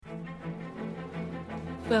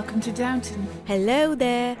Welcome to Downton. Hello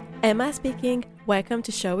there, Emma speaking. Welcome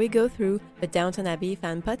to Shall We Go Through, a Downton Abbey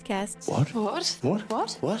fan podcast. What?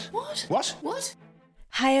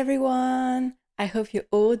 Hi everyone. I hope you're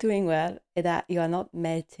all doing well and that you are not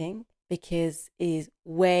melting because it is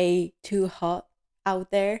way too hot out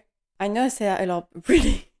there. I know I say that a lot, but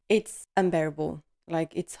really, it's unbearable.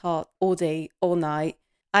 Like, it's hot all day, all night.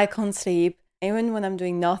 I can't sleep. Even when I'm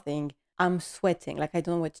doing nothing, I'm sweating. Like, I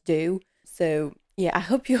don't know what to do. So, yeah, I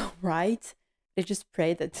hope you're right. Let's just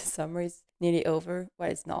pray that the summer is nearly over.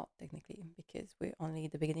 Well, it's not technically because we're only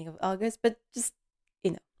at the beginning of August, but just,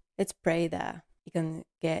 let's pray that it can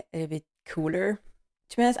get a little bit cooler.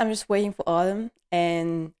 To be honest, I'm just waiting for autumn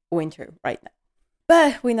and winter right now.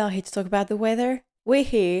 But we're not here to talk about the weather. We're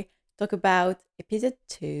here to talk about episode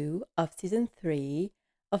 2 of season 3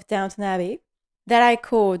 of Downton Abbey that I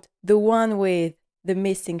called the one with the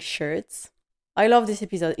missing shirts. I love this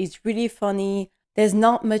episode. It's really funny. There's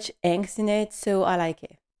not much angst in it, so I like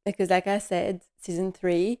it. Because like I said, season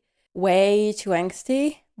 3, way too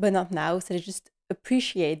angsty, but not now. So I just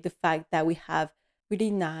appreciate the fact that we have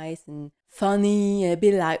really nice and funny, a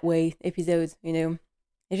bit lightweight episodes, I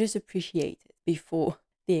just appreciate it before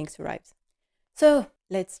the angst arrives. So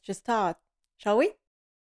let's just start, shall we?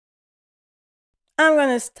 I'm going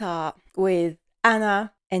to start with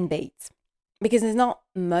Anna and Bates. Because there's not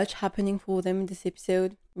much happening for them in this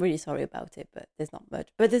episode. Really sorry about it, but there's not much.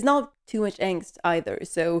 But there's not too much angst either.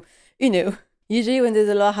 So, usually when there's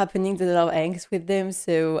a lot happening, there's a lot of angst with them.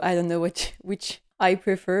 So I don't know which I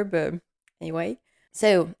prefer, but anyway.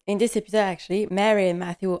 So in this episode, actually, Mary and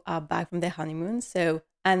Matthew are back from their honeymoon. So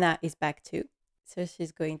Anna is back too. So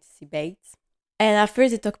she's going to see Bates. And at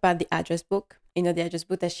first they talk about the address book. The address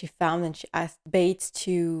book that she found, and she asked Bates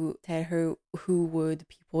to tell her who were the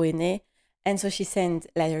people in it. And so she sent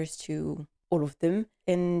letters to all of them.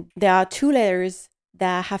 And there are 2 letters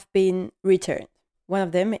that have been returned. One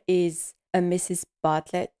of them is a Mrs.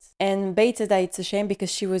 Bartlett. And Bates says that it's a shame because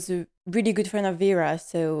she was a really good friend of Vera.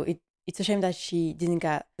 So it's a shame that she didn't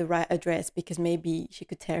get the right address because maybe she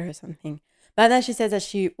could tell her something. But then she says that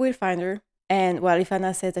she will find her. And well, if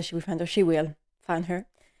Anna says that she will find her, she will find her.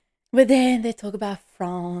 But then they talk about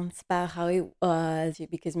France, about how it was,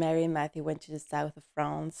 because Mary and Matthew went to the south of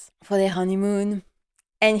France for their honeymoon.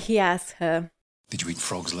 And he asks her, "Did you eat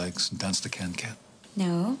frog's legs and dance the can-can?"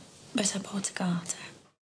 No, but I bought a garter.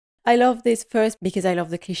 I love this first because I love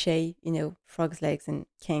the cliche, frog's legs and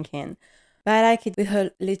can-can. But I like it with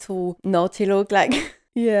her little naughty look, like,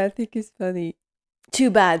 yeah, I think it's funny. Too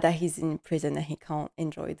bad that he's in prison and he can't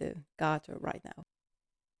enjoy the garter right now.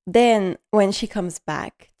 Then, when she comes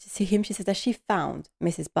back to see him, she says that she found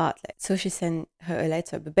Mrs. Bartlett. So she sent her a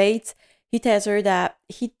letter. But Bates, he tells her that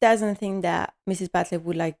he doesn't think that Mrs. Bartlett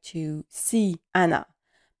would like to see Anna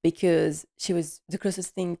because she was the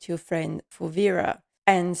closest thing to a friend for Vera.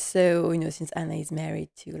 And so, since Anna is married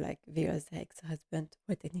to Vera's ex-husband,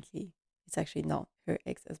 well, technically, it's actually not her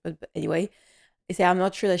ex-husband. But anyway, they say, I'm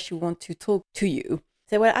not sure that she wants to talk to you.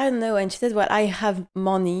 So, well, I don't know. And she says, well, I have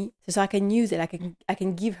money, so I can use it. I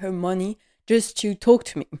can give her money just to talk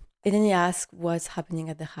to me. And then he asks what's happening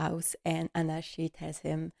at the house. And Anna, she tells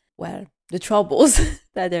him, well, the troubles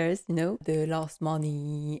that there's, the lost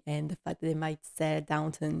money and the fact that they might sell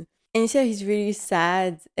Downton. And you see he's really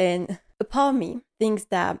sad. And a part of me thinks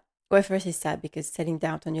that, well, first he's sad because selling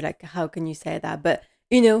Downton, you're like, how can you say that? But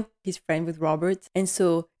he's friends with Robert. And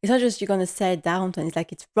so it's not just you're going to sell Downton. It's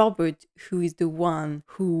like it's Robert who is the one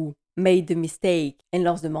who made the mistake and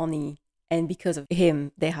lost the money. And because of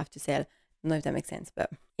him, they have to sell. I don't know if that makes sense,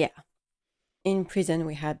 but yeah. In prison,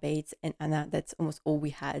 we had Bates and Anna. That's almost all we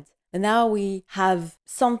had. And now we have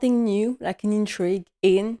something new, like an intrigue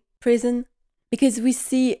in prison. Because we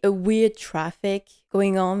see a weird traffic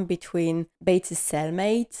going on between Bates'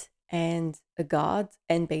 cellmate and a guard,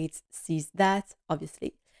 and Bates sees that,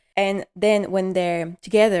 obviously. And then when they're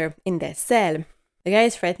together in their cell, the guy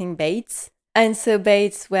is threatening Bates. And so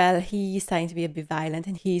Bates, well, he's starting to be a bit violent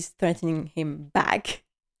and he's threatening him back.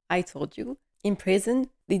 I told you. In prison,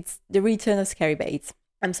 it's the return of Scary Bates.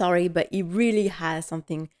 I'm sorry, but he really has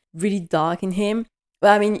something really dark in him.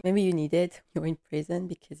 Well, I mean, maybe you need it. You're in prison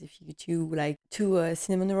because if you chew a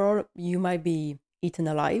cinnamon roll, you might be eaten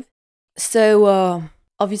alive. So,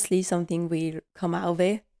 obviously, something will come out of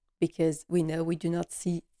it because we know we do not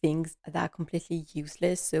see things that are completely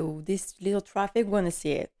useless. So this little traffic, we're going to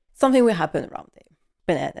see it. Something will happen around there.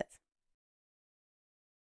 Bananas.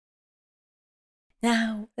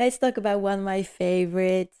 Now, let's talk about one of my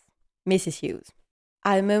favorites, Mrs. Hughes.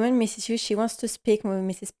 At the moment, Mrs. Hughes, she wants to speak with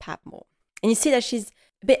Mrs. Patmore. And you see that she's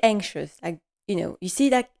a bit anxious. You see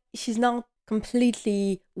that she's not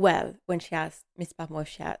completely well when she asks Miss Patmore if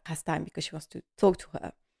she has time because she wants to talk to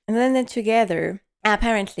her. And then they're together.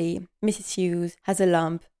 Apparently, Mrs. Hughes has a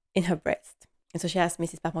lump in her breast. And so she asks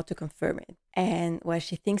Mrs. Patmore to confirm it. And well,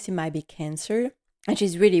 she thinks it might be cancer. And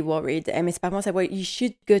she's really worried. And Miss Patmore said, well, you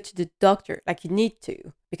should go to the doctor. Like, you need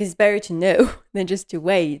to. Because it's better to know than just to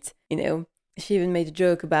wait, you know. She even made a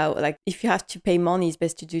joke about, like, if you have to pay money, it's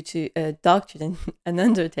best to do to a doctor than an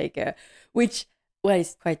undertaker. Which, well,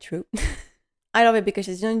 is quite true. I love it because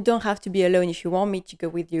she says, you don't have to be alone. If you want me to go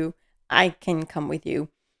with you, I can come with you.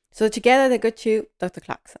 So together they go to Dr.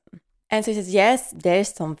 Clarkson. And so he says, yes,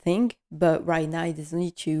 there's something, but right now there's no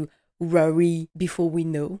need to worry before we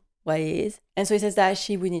know what it is. And so he says that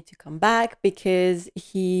she will need to come back because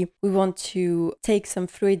we want to take some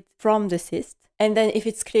fluid from the cyst. And then if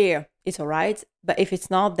it's clear, it's all right. But if it's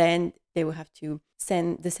not, then they will have to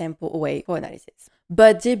send the sample away for analysis.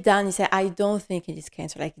 But deep down, he said, I don't think it is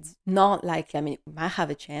cancer. Like, it's not likely. I mean, it might have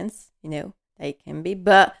a chance, you know, that it can be,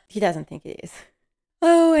 but he doesn't think it is.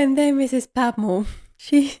 Oh, and then Mrs. Patmore,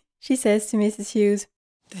 she says to Mrs. Hughes,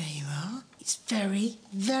 there you are. It's very,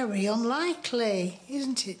 very unlikely,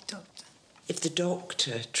 isn't it, Doctor? If the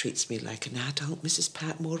doctor treats me like an adult, Mrs.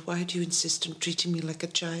 Patmore, why do you insist on treating me like a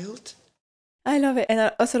child? I love it. And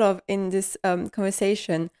I also love in this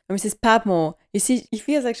conversation, Mrs. Patmore, you see, he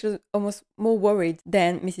feels actually almost more worried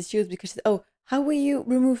than Mrs. Hughes because she says, oh, how will you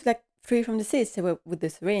remove like fluid from the cyst? Say, well, with the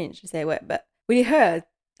syringe. She said, well, but will it hurt?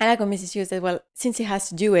 I like when Mrs. Hughes said, well, since he has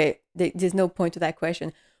to do it, there's no point to that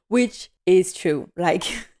question, which is true. Like,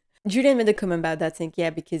 Julian made a comment about that, saying, yeah,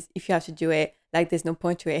 because if you have to do it, like, there's no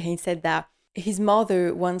point to it. And he said that his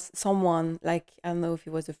mother wants someone, like, I don't know if he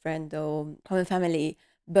was a friend or from a family,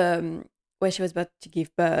 but where she was about to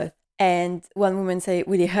give birth. And one woman said,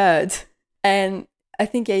 will it hurt? And I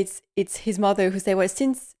think it's his mother who said, well,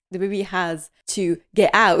 since the baby has to get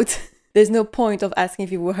out, there's no point of asking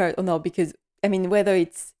if it will hurt or not, because I mean, whether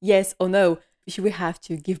it's yes or no, she will have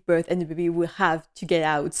to give birth and the baby will have to get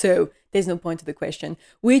out. So there's no point to the question,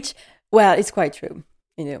 which, well, it's quite true,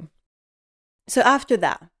 you know. So after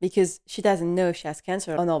that, because she doesn't know if she has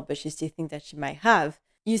cancer or not, but she still thinks that she might have,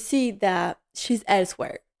 you see that she's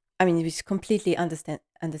elsewhere. I mean, it's completely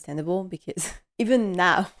understandable because even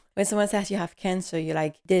now, when someone says you have cancer, you're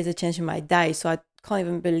like, there's a chance you might die. So I can't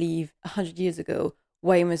even believe 100 years ago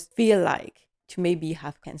what it must feel like to maybe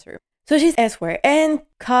have cancer. So she's elsewhere. And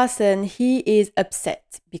Carson, he is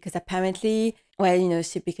upset because apparently, well, you know,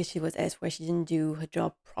 because she was elsewhere, she didn't do her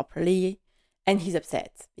job properly. And he's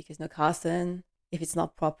upset because no, Carson, if it's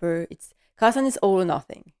not proper, Carson is all or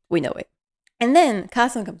nothing. We know it. And then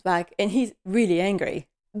Carson comes back and he's really angry.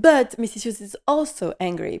 But Mrs. Hughes is also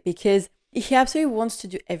angry because he absolutely wants to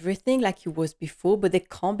do everything like he was before, but they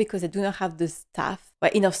can't because they do not have the staff,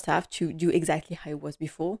 well, enough staff to do exactly how it was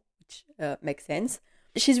before, which makes sense.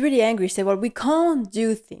 She's really angry. She said, well, we can't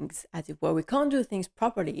do things as it were. We can't do things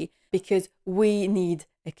properly because we need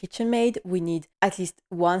a kitchen maid. We need at least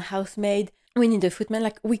one housemaid. We need a footman.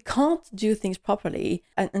 Like, we can't do things properly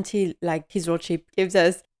until, like, His Lordship gives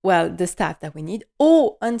us, well, the staff that we need,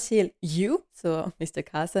 or until you, so Mr.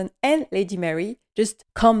 Carson and Lady Mary, just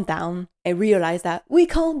calm down and realize that we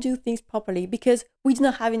can't do things properly because we do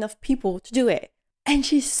not have enough people to do it. And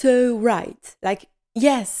she's so right. Like,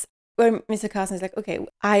 yes, when Mr. Carson is like, okay,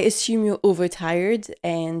 I assume you're overtired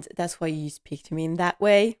and that's why you speak to me in that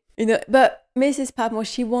way. You know, but Mrs. Patmore,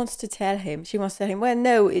 she wants to tell him, well,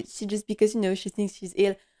 no, it's just because, you know, she thinks she's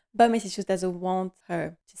ill. But Mrs. Hughes doesn't want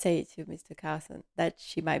her to say to Mr. Carson that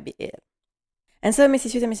she might be ill. And so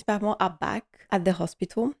Mrs. Hughes and Mrs. Patmore are back at the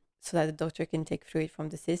hospital so that the doctor can take fluid from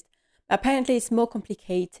the cyst. Apparently, it's more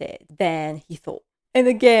complicated than he thought. And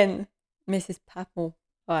again, Mrs. Patmore,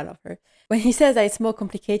 oh, I love her. When he says that it's more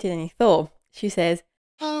complicated than he thought, she says,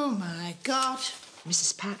 oh my God.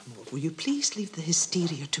 Mrs. Patmore, will you please leave the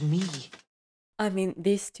hysteria to me? I mean,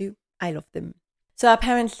 these two, I love them. So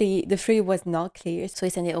apparently the fluid was not clear, so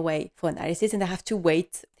he sent it away for analysis and they have to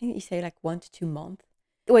wait, I think he said like 1 to 2 months.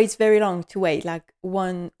 Well, it's very long to wait, like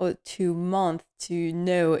 1 or 2 months to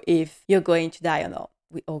know if you're going to die or not.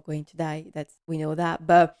 We're all going to die, we know that.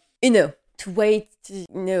 But, you know, to wait to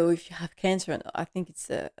know if you have cancer or not, I think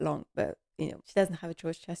it's long, but, you know, she doesn't have a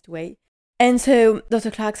choice, she has to wait. And so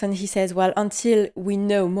Dr. Clarkson, he says, well, until we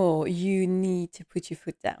know more, you need to put your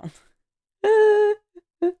foot down.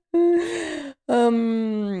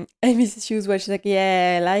 And Mrs. Hughes was like,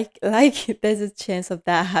 yeah, like there's a chance of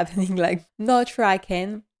that happening. Like, not sure I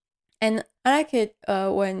can. And I like it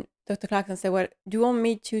when Dr. Clarkson said, well, do you want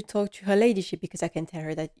me to talk to her ladyship because I can tell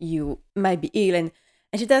her that you might be ill? And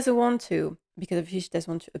she doesn't want to because she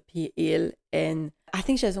doesn't want to appear ill. And I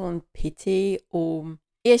think she doesn't want pity or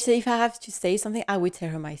Yeah, so if I have to say something, I would tell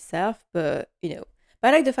her myself, but, But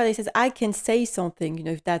I like the fact that he says, I can say something,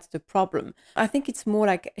 if that's the problem. I think it's more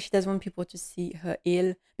like she doesn't want people to see her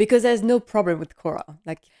ill because there's no problem with Cora.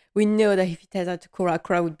 Like, we know that if he tells that to Cora,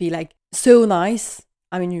 Cora would be like, so nice.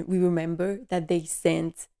 I mean, we remember that they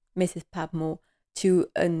sent Mrs. Patmore to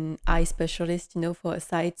an eye specialist, for a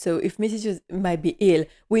site. So if Mrs. Hughes might be ill,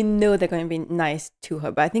 we know they're going to be nice to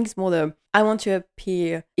her. But I think it's more I want to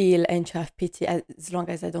appear ill and to have pity as long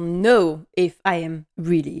as I don't know if I am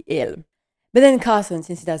really ill. But then Carson,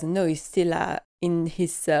 since he doesn't know, he's still in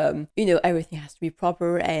his, everything has to be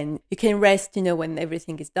proper and you can rest, when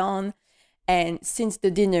everything is done. And since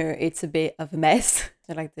the dinner, it's a bit of a mess.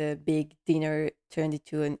 So like the big dinner turned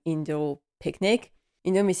into an indoor picnic.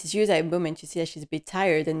 Mrs. Hughes at a moment, you see that she's a bit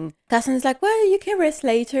tired. And Carson is like, well, you can rest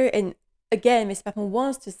later. And again, Miss Patmore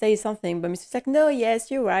wants to say something, but Mrs. Hughes is like, no,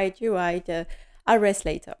 yes, you're right. I'll rest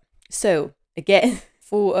later. So again...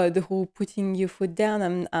 for the whole putting your foot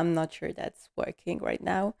down, I'm not sure that's working right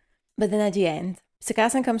now. But then at the end, Mr.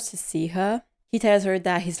 Carson comes to see her. He tells her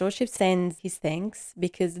that his lordship sends his thanks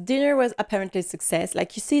because the dinner was apparently a success.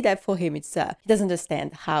 Like, you see that for him, it's he doesn't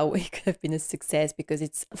understand how it could have been a success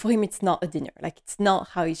because for him it's not a dinner. Like, it's not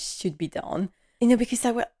how it should be done. Because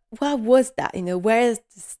like, what was that? Where's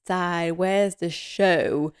the style? Where's the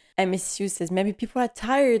show? And Mrs. Hughes says maybe people are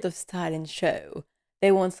tired of style and show.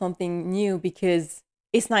 They want something new because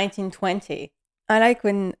it's 1920. I like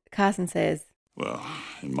when Carson says, well,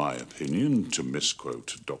 in my opinion, to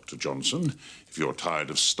misquote Dr. Johnson, if you're tired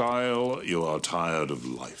of style, you are tired of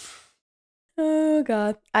life. Oh,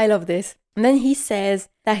 God. I love this. And then he says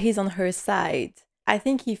that he's on her side. I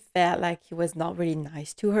think he felt like he was not really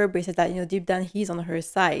nice to her, but he said that, deep down, he's on her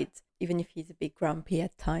side, even if he's a bit grumpy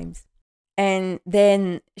at times. And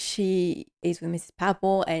then she is with Mrs.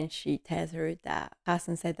 Patmore and she tells her that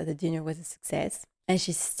Carson said that the dinner was a success. And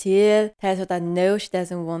she still tells her that no, she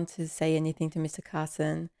doesn't want to say anything to Mr.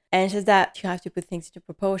 Carson. And she says that you have to put things into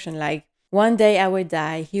proportion. Like, one day I will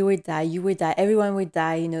die, he will die, you will die, everyone will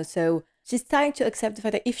die, So she's trying to accept the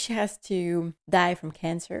fact that if she has to die from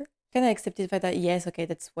cancer, kind of accept the fact that, yes, okay,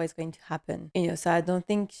 that's what's going to happen. So I don't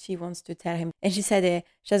think she wants to tell him. And she said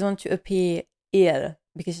she doesn't want to appear ill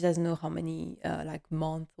because she doesn't know how many,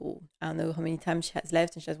 months or I don't know how many times she has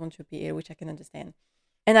left and she doesn't want to appear ill, which I can understand.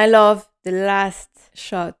 And I love the last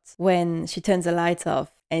shot when she turns the lights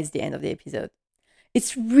off and it's the end of the episode.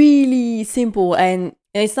 It's really simple and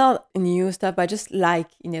it's not new stuff, but I just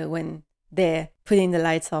like, when they're putting the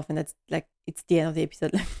lights off and that's like, it's the end of the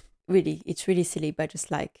episode. Really, it's really silly, but I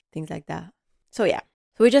just like things like that. So yeah,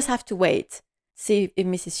 so we just have to wait, see if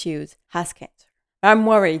Mrs. Hughes has cancer. I'm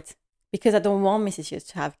worried because I don't want Mrs. Hughes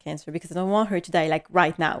to have cancer because I don't want her to die like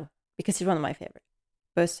right now because she's one of my favorites.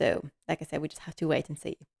 But so, like I said, we just have to wait and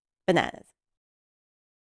see. Bananas.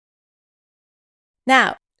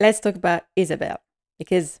 Now, let's talk about Isabel.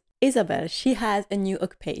 Because Isabel, she has a new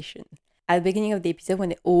occupation. At the beginning of the episode, when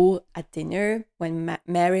they're all at dinner, when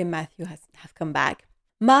Mary and Matthew have come back,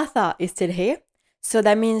 Martha is still here. So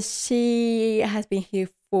that means she has been here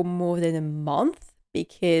for more than a month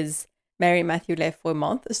because Mary and Matthew left for a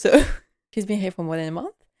month. So she's been here for more than a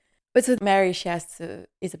month. But so Mary, she asks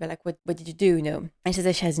Isabel, like, what did you do, And she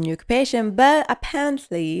says she has a new occupation, but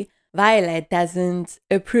apparently Violet doesn't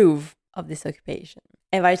approve of this occupation.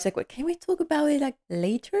 And Violet's like, well, can we talk about it, like,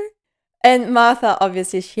 later? And Martha,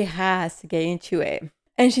 obviously, she has to get into it.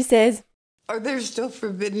 And she says, are there still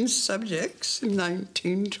forbidden subjects in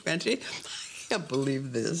 1920? I can't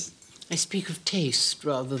believe this. I speak of taste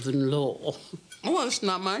rather than law. Well, it's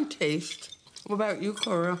not my taste. What about you,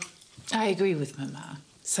 Cora? I agree with Mama.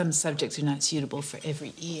 Some subjects are not suitable for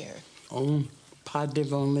every ear. Oh, pas de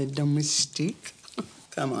volée domestique.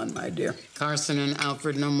 Come on, my dear. Carson and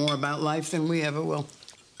Alfred know more about life than we ever will.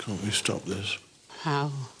 Can't we stop this?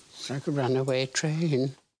 How? It's like a runaway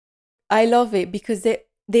train. I love it because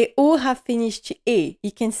they all have finished to eat.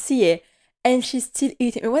 You can see it. And she's still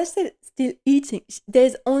eating. And when I say still eating,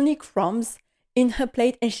 there's only crumbs in her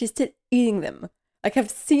plate and she's still eating them. Like, I've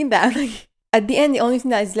seen that. Like, at the end, the only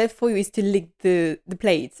thing that is left for you is to lick the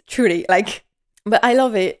plate, truly. Like, but I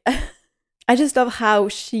love it. I just love how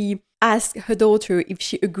she asks her daughter if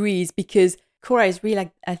she agrees because Cora is really,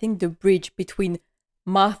 like, I think the bridge between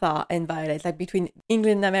Martha and Violet, like between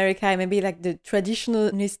England and America, and maybe like the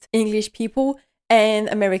traditionalist English people and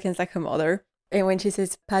Americans like her mother. And when she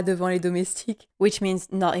says pas devant les domestiques, which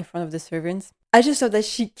means not in front of the servants, I just love that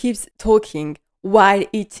she keeps talking while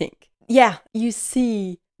eating. Yeah, you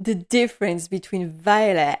see the difference between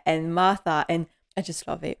Violet and Martha, and I just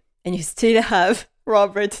love it. And you still have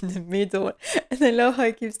Robert in the middle. And I love how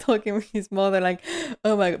he keeps talking with his mother, like,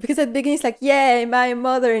 oh my God. Because at the beginning, it's like, yay, my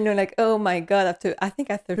mother, like, oh my God. After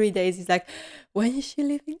 3 days, he's like, when is she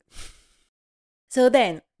leaving? So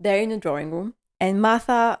then they're in the drawing room, and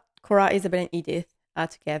Martha, Cora, Isabel, and Edith are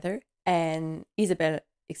together. And Isabel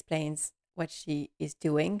explains what she is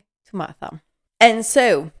doing to Martha. And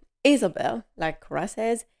so Isabel, like Cora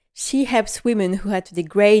says, she helps women who had to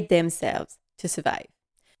degrade themselves to survive.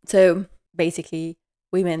 So basically,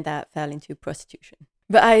 women that fell into prostitution.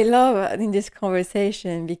 But I love in this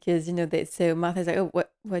conversation because, so Martha's like, oh,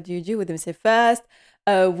 what do you do with them? So first,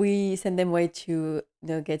 we send them away to,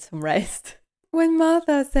 get some rest. When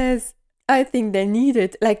Martha says, I think they need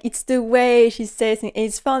it, like, it's the way she says it.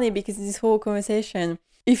 It's funny because in this whole conversation,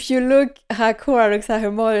 if you look how Cora looks at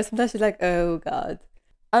her mother, sometimes she's like, oh God.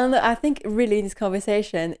 I don't know, I think really in this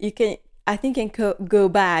conversation, you can go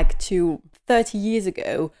back to 30 years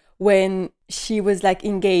ago when she was like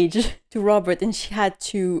engaged to Robert and she had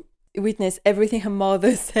to witness everything her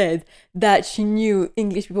mother said that she knew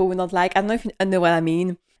English people would not like. I don't know if you know what I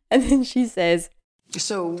mean. And then she says,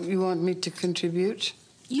 So you want me to contribute?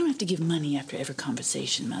 You don't have to give money after every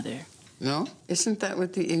conversation, Mother. No? Isn't that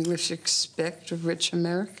what the English expect of rich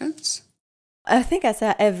Americans? I think I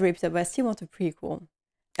said every episode, but I still want a prequel.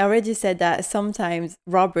 I already said that sometimes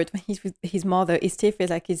Robert, when he's with his mother, he still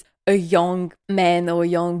feels like he's a young man or a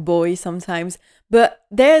young boy sometimes. But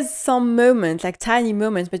there's some moments, like tiny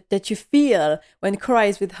moments, but that you feel when Cora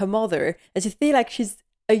is with her mother, that you feel like she's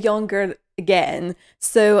a young girl again.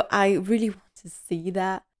 So I really want to see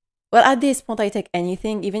that. Well, at this point, I take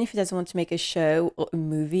anything, even if he doesn't want to make a show or a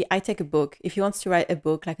movie. I take a book. If he wants to write a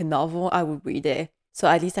book, like a novel, I would read it. So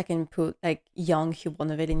at least I can put like young Hugh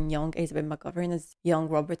Bonneville and young Elizabeth McGovern as young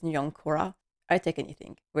Robert and young Cora. I take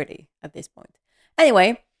anything, really, at this point.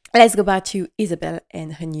 Anyway, let's go back to Isabel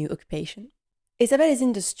and her new occupation. Isabel is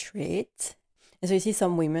in the street, and so you see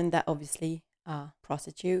some women that obviously are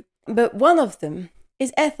prostitutes. But one of them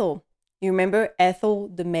is Ethel. You remember Ethel,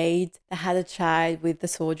 the maid that had a child with the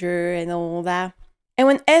soldier and all that? And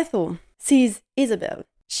when Ethel sees Isabel,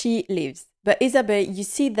 she leaves. But Isabel, you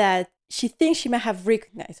see that she thinks she might have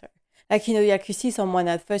recognized her. Like, like you see someone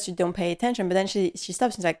at first you don't pay attention, but then she stops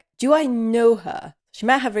and she's like, do I know her? She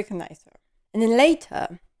might have recognized her. And then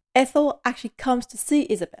later, Ethel actually comes to see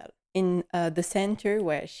Isabel in the center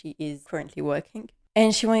where she is currently working.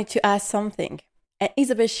 And she wanted to ask something. And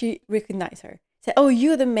Isabel, she recognized her. Said, oh,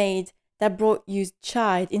 you're the maid that brought you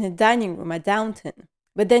child in a dining room at Downton.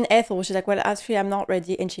 But then Ethel, she's like, well, actually, I'm not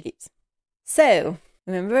ready. And she leaves. So,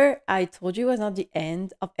 remember, I told you it was not the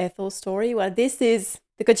end of Ethel's story? Well, this is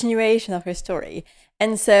the continuation of her story.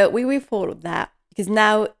 And so we will follow that because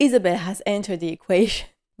now Isabel has entered the equation.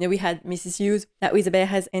 We had Mrs. Hughes. Now Isabel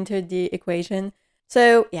has entered the equation.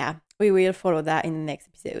 So, yeah, we will follow that in the next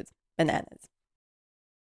episode. Bananas.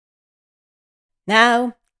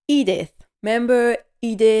 Now, Edith. Remember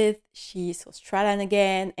Edith? She saw Strallan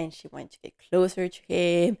again and she wanted to get closer to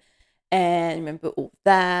him. And remember all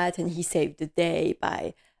that, and he saved the day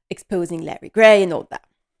by exposing Larry Gray and all that.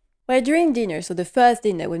 Well, during dinner, so the first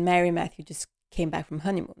dinner when Mary and Matthew just came back from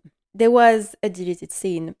honeymoon, there was a deleted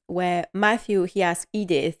scene where Matthew, he asked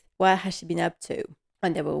Edith what has she been up to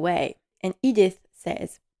when they were away. And Edith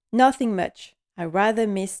says, nothing much. I rather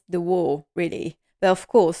missed the war, really. But of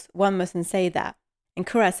course, one mustn't say that. And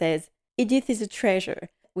Cora says, Edith is a treasure.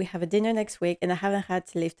 We have a dinner next week and I haven't had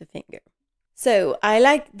to lift a finger. So I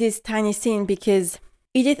like this tiny scene because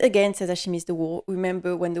Edith again says that she missed the war.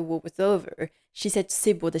 Remember when the war was over, she said to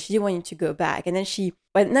Sybil that she didn't want him to go back. And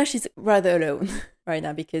then now she's rather alone right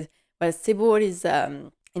now because Sybil is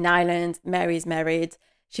in Ireland, Mary is married.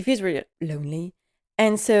 She feels really lonely.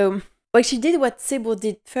 And so she did what Sybil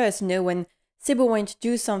did first, when Sybil wanted to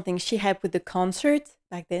do something, she helped with the concert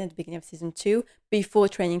back then at the beginning of season 2 before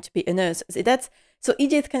training to be a nurse. So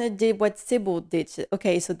Edith kind of did what Sybil did.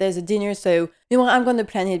 Okay, so there's a dinner, so I'm going to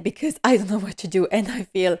plan it because I don't know what to do and I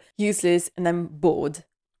feel useless and I'm bored.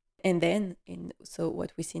 And then, so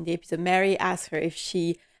what we see in the episode, Mary asks her if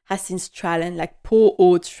she has seen Strallan, like poor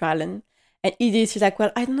old Strallan. And Edith is like,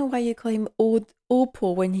 well, I don't know why you call him old or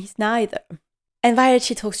poor when he's neither. And Violet,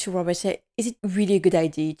 she talks to Robert, says, is it really a good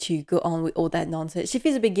idea to go on with all that nonsense? She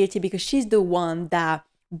feels a bit guilty because she's the one that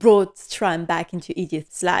brought Strallan back into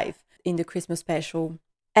Edith's life in the Christmas special.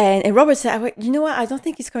 And Robert said, you know what? I don't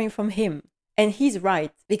think it's coming from him. And he's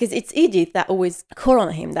right, because it's Edith that always calls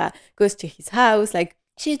on him, that goes to his house. Like,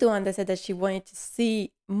 she's the one that said that she wanted to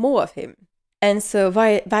see more of him. And so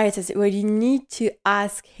Violet says, well, you need to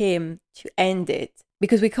ask him to end it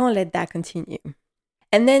because we can't let that continue.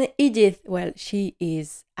 And then Edith, well, she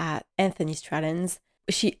is at Anthony Strallan's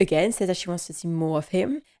She again says that she wants to see more of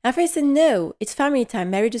him. And Fred said, no, it's family time.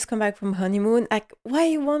 Mary just come back from honeymoon. Like, why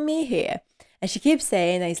you want me here? And she keeps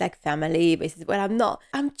saying that it's like family. But he says, well, I'm not.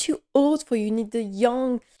 I'm too old for you. You need the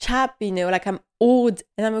young chap, like I'm old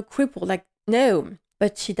and I'm a cripple. Like, no.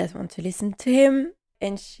 But she doesn't want to listen to him.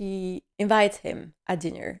 And she invites him at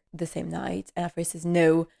dinner the same night. And Fred says,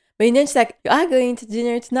 no. But in the end, she's like, you are going to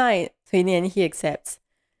dinner tonight. So in the end, he accepts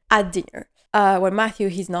at dinner. When Matthew,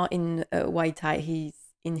 he's not in a white tie, he's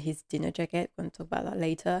in his dinner jacket. We're going to talk about that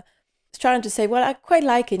later. He's trying to say, well, I quite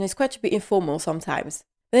like it. It's quite a bit informal sometimes.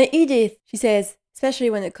 But then Edith, she says, especially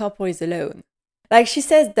when a couple is alone. Like, she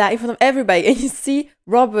says that in front of everybody. And you see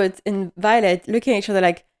Robert and Violet looking at each other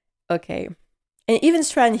like, okay. And even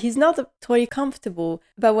Strand, he's not totally comfortable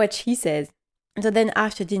about what she says. And so then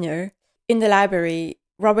after dinner, in the library,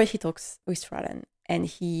 Robert, he talks with Strand. And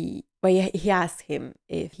he asks him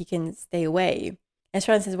if he can stay away. And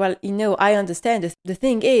Strand says, well, I understand. The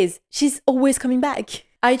thing is, she's always coming back.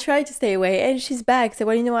 I try to stay away and she's back. So,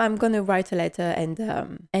 well, I'm going to write a letter and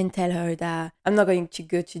tell her that I'm not going to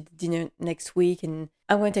go to the dinner next week and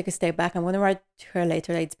I'm going to take a step back. I'm going to write to her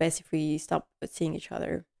later that it's best if we stop seeing each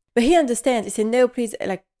other. But he understands. He said, no, please.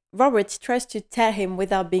 Like, Robert tries to tell him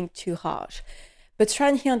without being too harsh. But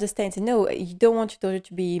Strand, he understands, no, you don't want your daughter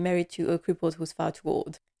to be married to a cripple who's far too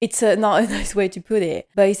old. It's not a nice way to put it.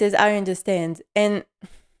 But he says, I understand. And,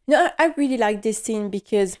 I really like this scene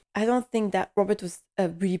because I don't think that Robert was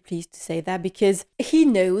really pleased to say that because he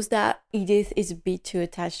knows that Edith is a bit too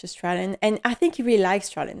attached to Strand. And I think he really likes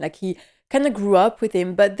Strand. Like, he kind of grew up with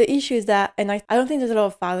him. But the issue is that, and I don't think there's a lot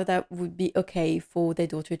of fathers that would be okay for their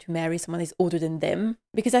daughter to marry someone who's older than them.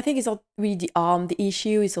 Because I think it's not really the arm, the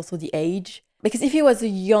issue, it's also the age. Because if he was a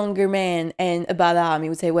younger man and a bad arm, he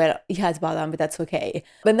would say, well, he has bad arm, but that's okay.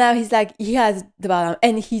 But now he's like, he has the bad arm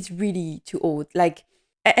and he's really too old. Like,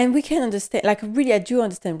 and we can understand, like, really, I do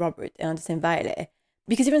understand Robert and understand Violet.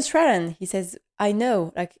 Because even Strand, he says, I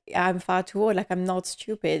know, like, I'm far too old, like, I'm not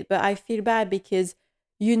stupid. But I feel bad because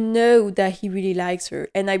that he really likes her.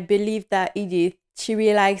 And I believe that Edith, she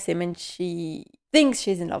really likes him and she thinks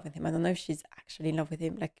she's in love with him. I don't know if she's actually in love with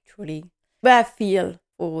him, like, truly. But I feel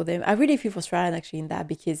for them. I really feel for Strand actually in that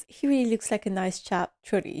because he really looks like a nice chap,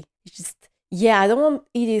 truly. It's just, I don't want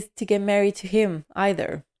Edith to get married to him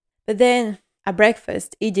either. But then at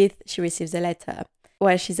breakfast, Edith, she receives a letter.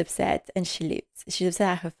 Well, she's upset and she leaves. She's upset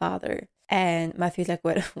at her father. And Matthew's like,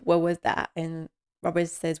 well, what was that? And Robert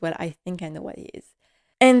says, well, I think I know what it is.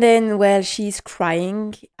 And then, well, she's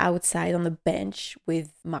crying outside on the bench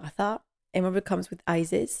with Martha. And Robert comes with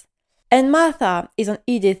Isis. And Martha is on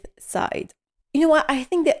Edith's side. You know what? I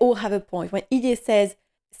think they all have a point. When Edith says,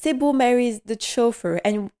 Sybil marries the chauffeur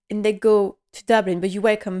and they go to Dublin, but you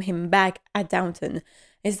welcome him back at Downton.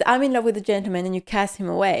 He says, I'm in love with the gentleman and you cast him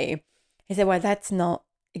away. He said, well, that's not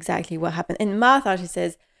exactly what happened. And Martha, she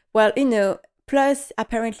says, well, plus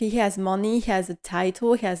apparently he has money, he has a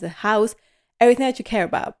title, he has a house, everything that you care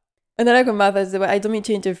about. And then I go, Martha says, well, I don't mean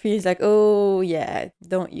to interfere. He's like, oh, yeah,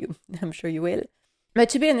 don't you? I'm sure you will. But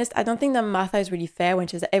to be honest, I don't think that Martha is really fair when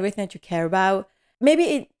she says everything that you care about.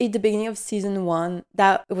 Maybe at the beginning of season 1,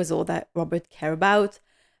 that was all that Robert cared about.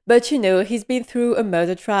 But he's been through a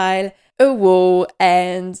murder trial, a war,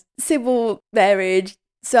 and civil marriage.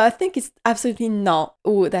 So I think it's absolutely not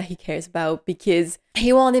all that he cares about because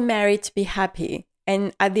he wanted Mary to be happy.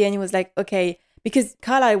 And at the end, he was like, okay, because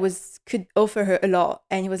Carlisle could offer her a lot.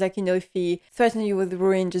 And he was like, if he threatened you with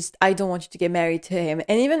ruin, I don't want you to get married to him.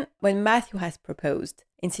 And even when Matthew has proposed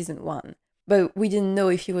in season 1, but we didn't know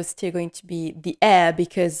if he was still going to be the heir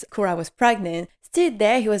because Cora was pregnant. Still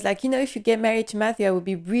there, he was like, if you get married to Matthew, I would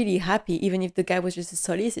be really happy, even if the guy was just a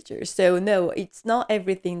solicitor. So no, it's not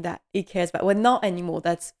everything that he cares about. Well, not anymore,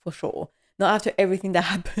 that's for sure. Not after everything that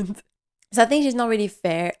happened. So I think she's not really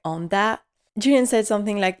fair on that. Julian said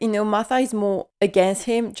something like, Martha is more against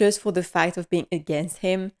him just for the fact of being against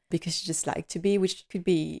him because she just liked to be, which could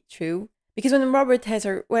be true. Because when Robert tells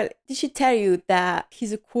her, well, did she tell you that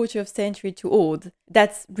he's a quarter of a century too old?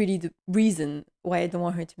 That's really the reason why I don't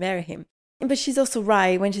want her to marry him. But she's also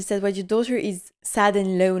right when she says, well, your daughter is sad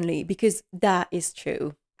and lonely, because that is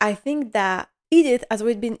true. I think that Edith has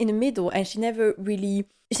always been in the middle and she never really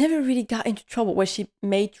got into trouble. Well, she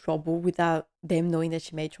made trouble without them knowing that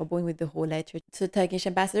she made trouble with the whole letter to the Turkish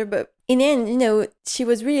ambassador. But in the end, she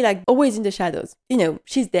was really like always in the shadows.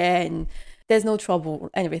 She's there and there's no trouble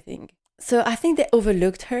and everything. So I think they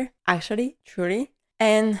overlooked her, actually, truly.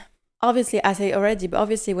 And obviously, I say already, but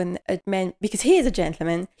obviously when a man, because he is a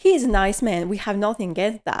gentleman, he is a nice man, we have nothing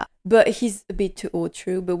against that. But he's a bit too old,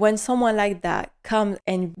 true. But when someone like that comes,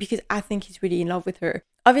 and because I think he's really in love with her,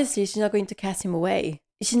 obviously she's not going to cast him away.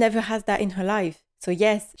 She never has that in her life. So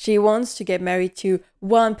yes, she wants to get married to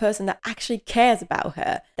one person that actually cares about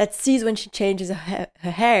her, that sees when she changes her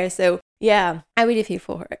hair. So yeah, I really feel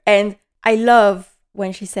for her. And I love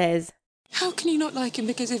when she says, "How can you not like him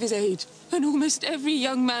because of his age? When almost every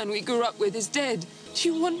young man we grew up with is dead. Do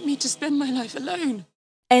you want me to spend my life alone?"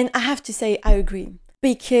 And I have to say, I agree.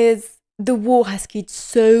 Because the war has killed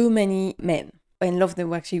so many men. And a lot of them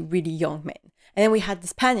were actually really young men. And then we had the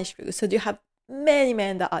Spanish flu. So you have many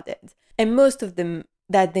men that are dead. And most of them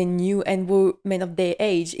that they knew and were men of their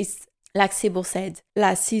age is, like Sybil said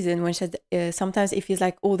last season, when she said, sometimes it feels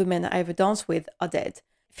like all the men I ever danced with are dead.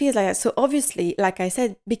 It feels like that. So obviously, like I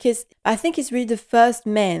said, because I think it's really the first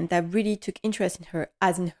man that really took interest in her,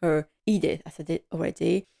 as in her Edith, as I did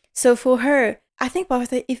already. So for her, I think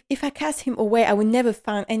if I cast him away, I would never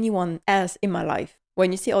find anyone else in my life.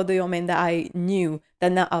 When you see all the young men that I knew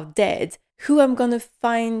that now are dead, who I'm going to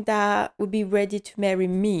find that would be ready to marry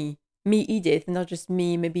me Edith, and not just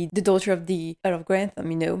me, maybe the daughter of the Earl of Grantham,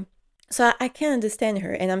 you know? So I can understand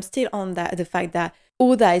her, and I'm still on that, the fact that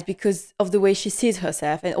all that is because of the way she sees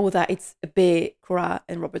herself, and all that it's a bit Cora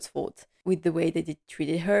and Robert's fault with the way they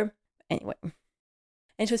treated her. Anyway.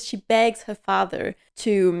 And so she begs her father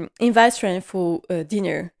to invite Strand for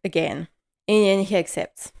dinner again. And he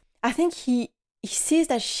accepts. I think he sees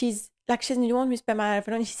that she's like, she doesn't want me to spend my life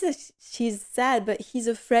alone. He sees that she's sad, but he's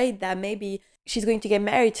afraid that maybe she's going to get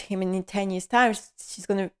married to him, and in 10 years' time, she's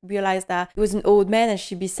going to realize that he was an old man and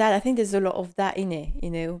she'd be sad. I think there's a lot of that in it,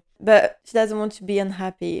 you know. But she doesn't want to be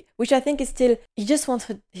unhappy, which I think is still, he just wants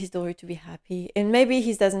his daughter to be happy. And maybe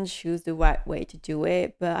he doesn't choose the right way to do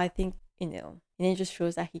it, but I think, you know, and it just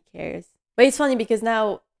shows that he cares. But it's funny because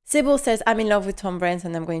now Sybil says, I'm in love with Tom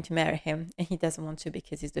Branson, I'm going to marry him. And he doesn't want to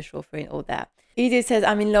because he's the chauffeur and all that. Edith says,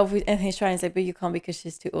 I'm in love with Anthony Strand. He's like, but you can't because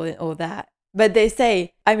she's too old and all that. But they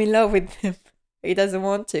say, I'm in love with him. He doesn't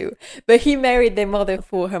want to. But he married their mother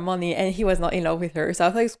for her money and he was not in love with her. So I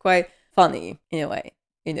thought it's quite funny in a way.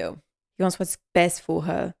 You know, he wants what's best for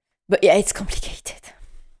her. But yeah, it's complicated.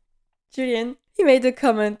 Julian, he made a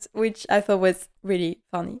comment which I thought was really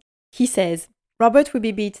funny. He says, Robert will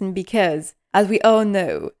be beaten because, as we all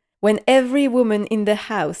know, when every woman in the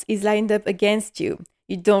house is lined up against you,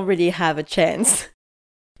 you don't really have a chance.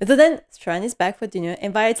 So then Strand is back for dinner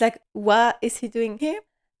and Violet's like, what is he doing here?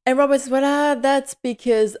 And Robert says, well, that's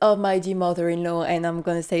because of my dear mother-in-law and I'm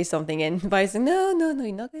going to say something. And Violet's like, no,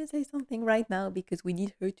 you're not going to say something right now because we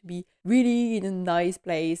need her to be really in a nice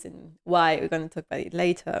place and why, we're going to talk about it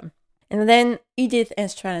later. And then Edith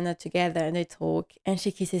and Strand are together and they talk and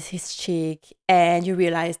she kisses his cheek and you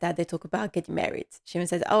realize that they talk about getting married. She even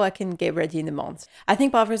says, I can get ready in a month. I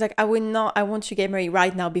think Barbara is like, I want to get married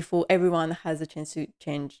right now before everyone has a chance to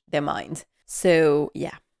change their mind. So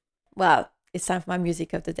yeah, well, it's time for my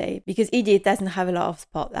music of the day because Edith doesn't have a lot of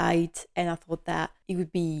spotlight and I thought that it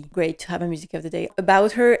would be great to have a music of the day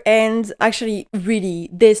about her. And actually, really,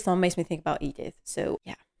 this song makes me think about Edith. So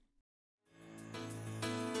yeah.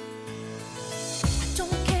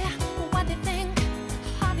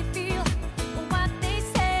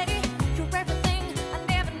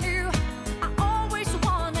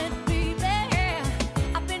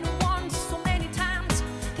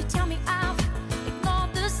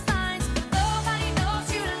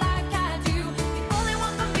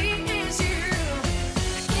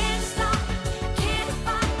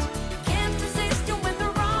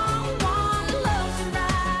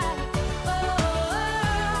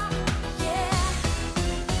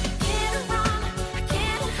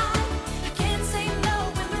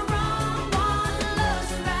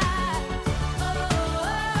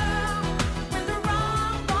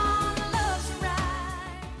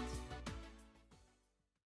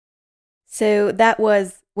 So that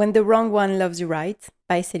was When the Wrong One Loves You Right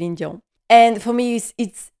by Celine Dion. And for me,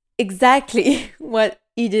 it's exactly what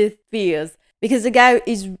Edith feels. Because the guy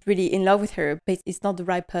is really in love with her, but it's not the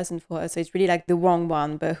right person for her. So it's really like the wrong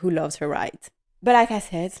one, but who loves her right. But like I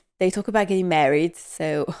said, they talk about getting married.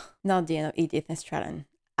 So not the end of Edith and Strand.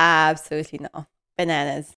 Absolutely not.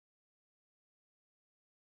 Bananas.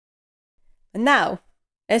 But now,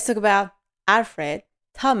 let's talk about Alfred,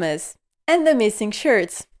 Thomas, and the missing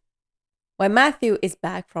shirts. When Matthew is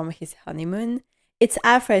back from his honeymoon, it's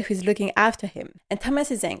Alfred who's looking after him. And Thomas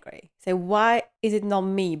is angry. So why is it not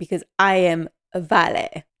me? Because I am a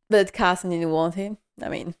valet. But Carson didn't want him. I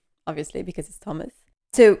mean, obviously, because it's Thomas.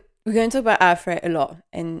 So we're going to talk about Alfred a lot.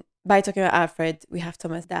 And by talking about Alfred, we have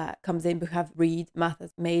Thomas that comes in. We have Reed,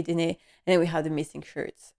 Martha's maid in it. And then we have the missing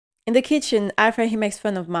shirts. In the kitchen, Alfred, he makes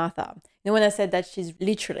fun of Martha. You know, when I said that she's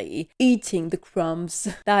literally eating the crumbs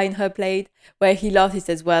that are in her plate, where he laughs, he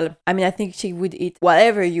says, well, I mean, I think she would eat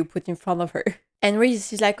whatever you put in front of her. And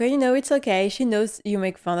Reese is like, well, it's okay. She knows you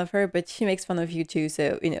make fun of her, but she makes fun of you too.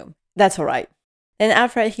 So, that's all right. Then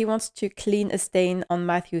Alfred, he wants to clean a stain on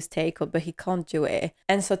Matthew's takeout, but he can't do it.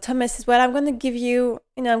 And so Thomas says, well, I'm going to give you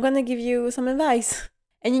some advice.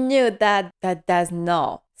 And that does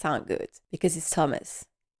not sound good because it's Thomas.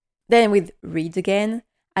 Then with Reed again,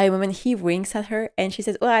 I remember when he winks at her and she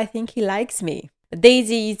says, oh, I think he likes me. But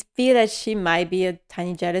Daisy feels that she might be a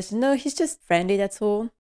tiny jealous. No, he's just friendly, that's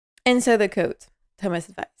all. And so the coat, Thomas'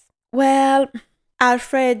 advice. Well,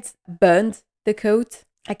 Alfred burned the coat.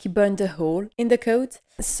 Like he burned a hole in the coat.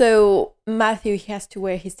 So Matthew, he has to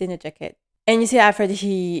wear his dinner jacket. And you see Alfred,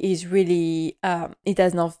 he is really, he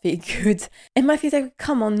does not feel good. And Matthew's like,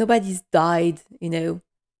 come on, nobody's died,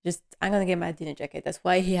 Just, I'm going to get my dinner jacket. That's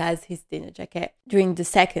why he has his dinner jacket during the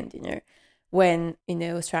second dinner. When,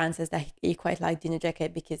 Strand says that he quite liked dinner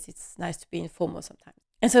jacket because it's nice to be informal sometimes.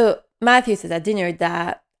 And so Matthew says at dinner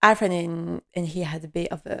that Alfred and he had a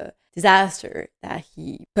bit of a disaster, that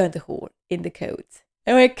he burned a hole in the coat.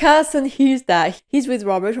 And when Carson hears that, he's with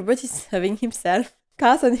Robert. Robert is serving himself.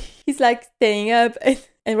 Carson, he's like standing up,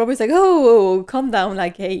 and Robert's like, oh, calm down.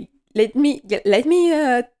 Like, hey, let me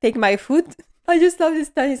take my food. I just love this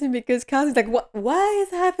tiny scene because Carson's like, what is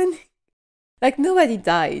happening? Like, nobody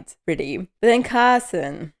died, really. But then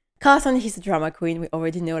Carson, he's a drama queen. We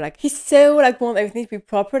already know, like, he's so, like, want everything to be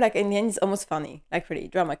proper. Like, in the end, it's almost funny. Like, really,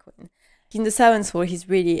 drama queen. In the 7th floor, he's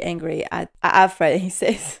really angry at Alfred. And he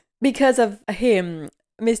says, because of him,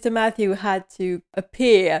 Mr. Matthew had to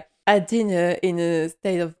appear at dinner in a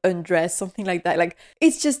state of undress, something like that. Like,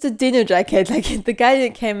 it's just a dinner jacket. Like, the guy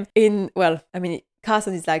that came in, well, I mean,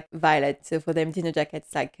 Carson is like Violet. So for them, dinner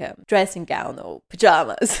jacket's like dressing gown or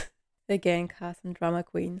pajamas. Again, Carson, drama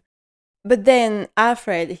queen. But then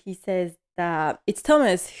Alfred, he says that it's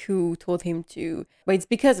Thomas who told him to, but it's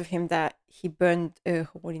because of him that he burned a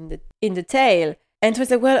hole in the tail. And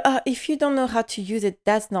Thomas like, well, if you don't know how to use it,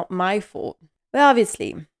 that's not my fault. Well,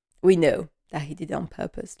 obviously, we know that he did it on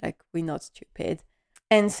purpose. Like, we're not stupid.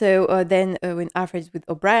 And so then when Alfred is with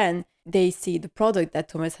O'Brien, they see the product that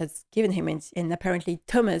Thomas has given him. And apparently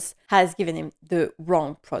Thomas has given him the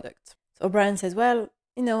wrong product. So O'Brien says, well,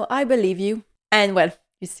 I believe you. And, well,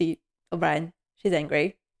 you see O'Brien, she's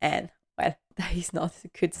angry. And, well, that is not a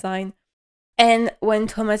good sign. And when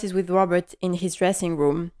Thomas is with Robert in his dressing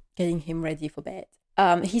room, getting him ready for bed,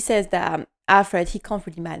 he says that Alfred, he can't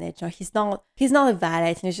really manage. He's not a valet,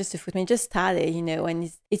 and he's just a footman. He just started,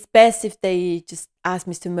 and it's best if they just ask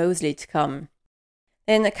Mr. Mosley to come.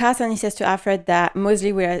 Then Carson, he says to Alfred that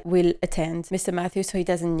Mosley will attend Mr. Matthews, so he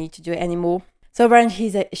doesn't need to do it anymore. So Brian,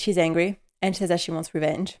 she's angry, and says that she wants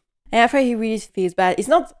revenge. And Alfred, he really feels bad. It's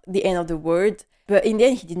not the end of the world, but in the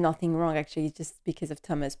end, he did nothing wrong, actually, just because of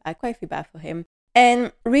Thomas. I quite feel bad for him.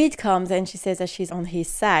 And Reed comes, and she says that she's on his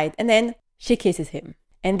side, and then she kisses him.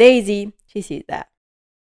 And Daisy, she sees that.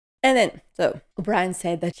 And then, so O'Brien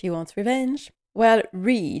said that she wants revenge. Well,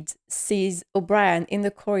 Reed sees O'Brien in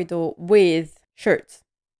the corridor with shirts.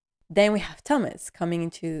 Then we have Thomas coming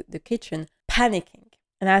into the kitchen, panicking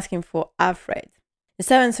and asking for Alfred. The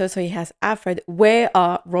 7th, so he has Alfred, where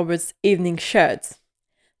are Robert's evening shirts?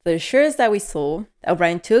 So the shirts that we saw that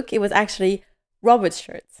O'Brien took, it was actually Robert's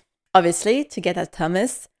shirts. Obviously, to get at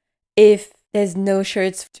Thomas, if there's no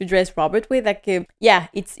shirts to dress Robert with, it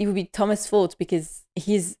would be Thomas' fault because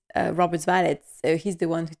he's Robert's valet, so he's the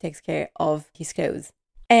one who takes care of his clothes.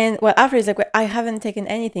 And well, Alfred is like, well, I haven't taken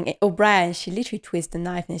anything. And O'Brien, she literally twists the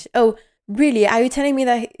knife and she says, oh, really? Are you telling me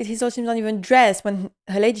that his lordship's not even dressed when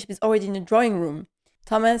her ladyship is already in the drawing room?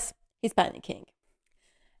 Thomas, he's panicking.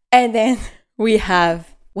 And then we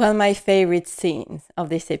have one of my favorite scenes of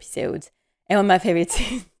this episode, and one of my favorite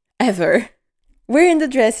scenes ever. We're in the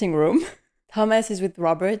dressing room. Thomas is with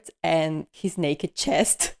Robert and his naked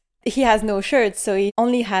chest. He has no shirt, so he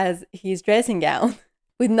only has his dressing gown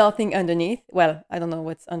with nothing underneath. Well, I don't know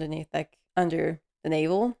what's underneath, like under the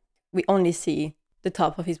navel. We only see the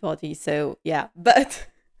top of his body, so yeah. But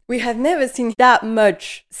we have never seen that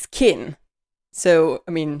much skin. So,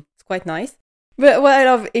 I mean, it's quite nice. But what I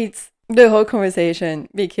love is the whole conversation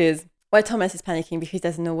because, well, Thomas is panicking because he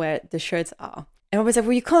doesn't know where the shirts are. And Robert's like,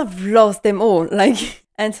 well, you can't have lost them all.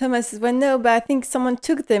 And Thomas says, well, no, but I think someone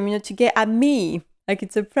took them, to get at me. Like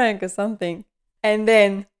it's a prank or something. And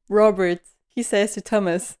then Robert, he says to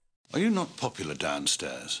Thomas, Are you not popular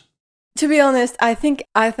downstairs? To be honest, I think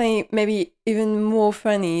maybe even more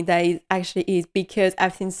funny that it actually is because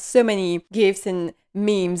I've seen so many GIFs and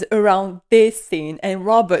memes around this scene and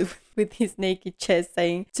Robert with his naked chest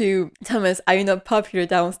saying to Thomas, are you not popular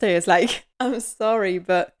downstairs? Like, I'm sorry,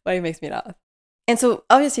 but it makes me laugh. And so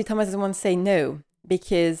obviously Thomas doesn't want to say no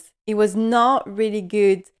because it was not really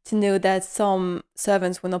good to know that some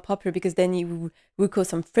servants were not popular because then it would cause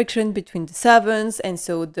some friction between the servants, and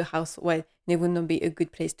so the house, well, it would not be a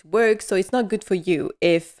good place to work. So it's not good for you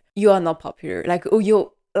if you are not popular,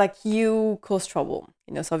 you cause trouble,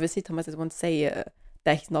 So obviously Thomas doesn't want to say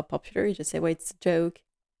that he's not popular. He just say, well, it's a joke.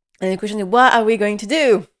 And the question is, what are we going to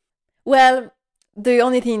do? Well, the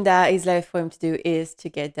only thing that is left for him to do is to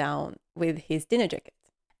get down with his dinner jacket.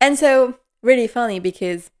 And so, really funny,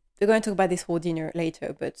 because we're going to talk about this whole dinner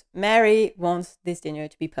later, but Mary wants this dinner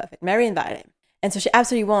to be perfect. Mary and Violet. And so she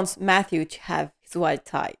absolutely wants Matthew to have his white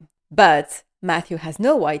tie. But Matthew has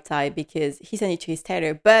no white tie because he sent it to his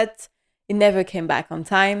tailor, but it never came back on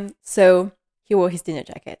time. So he wore his dinner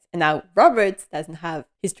jacket. And now Robert doesn't have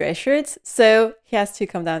his dress shirts, so he has to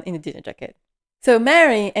come down in a dinner jacket. So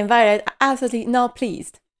Mary and Violet are absolutely not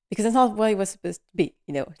pleased because that's not what it was supposed to be.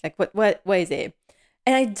 Like what is it?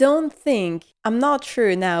 And I don't think, I'm not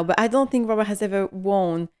sure now, but I don't think Robert has ever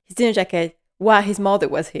worn his dinner jacket while his mother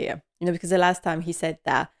was here. Because the last time he said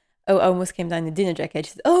that, I almost came down in a dinner jacket.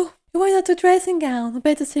 She said, why not a dressing gown?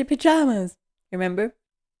 Better say pajamas. Remember?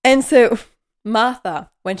 And so Martha,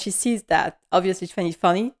 when she sees that, obviously she finds it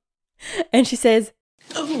funny. And she says,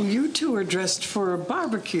 Oh, you two are dressed for a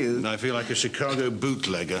barbecue. I feel like a Chicago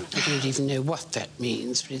bootlegger. I don't even know what that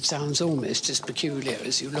means, but it sounds almost as peculiar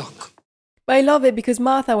as you look. But I love it because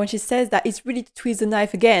Martha, when she says that, it's really to twist the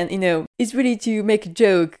knife again, It's really to make a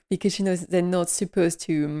joke because she knows they're not supposed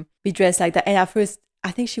to be dressed like that. And at first,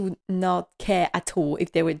 I think she would not care at all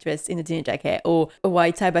if they were dressed in a dinner jacket or a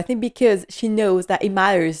white tie. But I think because she knows that it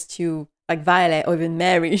matters to like Violet or even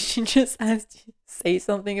Mary, she just has to say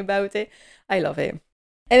something about it. I love it.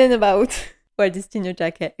 And then about this dinner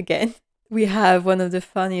jacket again, we have one of the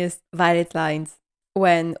funniest Violet lines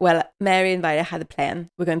when, Mary and Violet had a plan.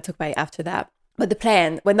 We're going to talk about it after that. But the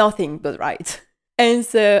plan went nothing but right. And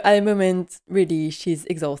so at the moment, really, she's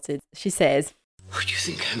exhausted. She says, Oh, do you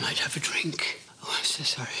think I might have a drink? Oh, I'm so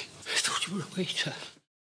sorry. I thought you were a waiter.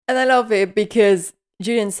 And I love it because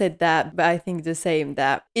Julian said that, but I think the same,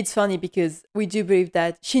 that it's funny because we do believe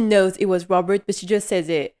that she knows it was Robert, but she just says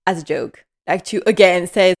it as a joke. Like to, again,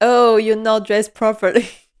 say, oh, you're not dressed properly.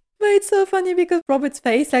 But it's so funny because Robert's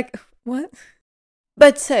face, like, what?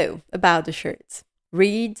 But so, about the shirts.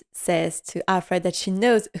 Reed says to Alfred that she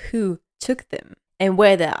knows who took them and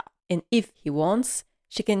where they are. And if he wants,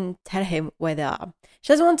 she can tell him where they are.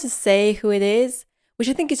 She doesn't want to say who it is, which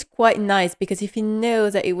I think is quite nice because if he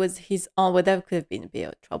knows that it was his aunt, well, that could have been a bit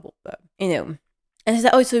of trouble, but, And he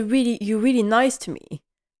said, you're really nice to me.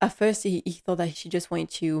 At first, he thought that she just wanted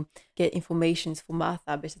to get information for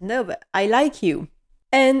Martha, but he said, no, but I like you.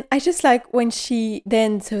 And I just like when so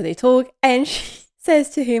they talk, and she says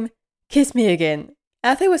to him, kiss me again.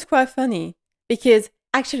 And I thought it was quite funny, because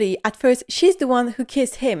actually, at first, she's the one who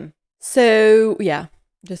kissed him. So, yeah,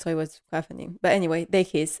 just thought it was quite funny. But anyway, they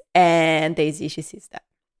kiss, and Daisy, she sees that.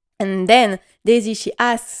 And then Daisy, she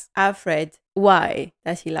asks Alfred why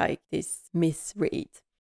does he like this Miss Reed.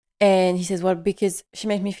 And he says, well, because she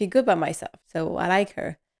makes me feel good about myself, so I like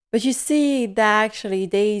her. But you see that actually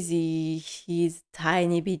Daisy, she's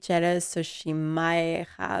tiny bit jealous, so she might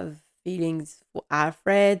have feelings for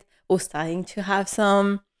Alfred, or starting to have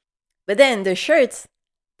some. But then the shirts,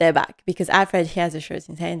 they're back, because Alfred, he has the shirts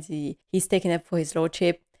in his hands, he's taken up for his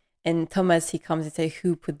lordship, and Thomas, he comes and says,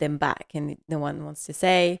 who put them back? And no one wants to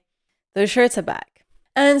say. The shirts are back.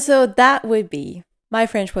 And so that would be my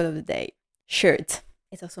French word of the day, shirt.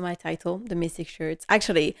 It's also my title, the missing shirts.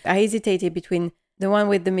 Actually, I hesitated between the one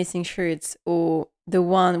with the missing shirts or the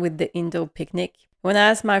one with the indoor picnic. When I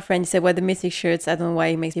asked my friend, he said, well, the missing shirts, I don't know why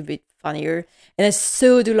it makes it a bit funnier. And I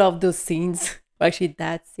so do love those scenes. Well, actually,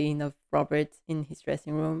 that scene of Robert in his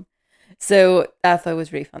dressing room. So I thought it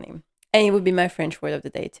was really funny. And it would be my French word of the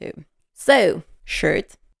day too. So,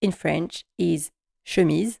 shirt in French is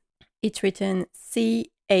chemise. It's written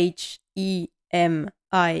CHEMISE.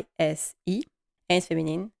 And it's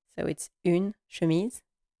feminine, so it's une chemise.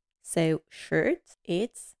 So shirt,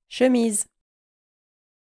 it's chemise.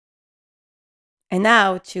 And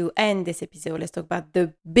now to end this episode, let's talk about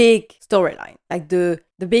the big storyline, like the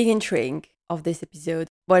big intrigue of this episode.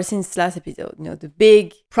 Well, since last episode, the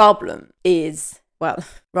big problem is,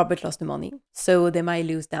 Robert lost the money, so they might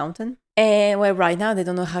lose Downton. And right now they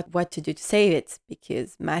don't know what to do to save it,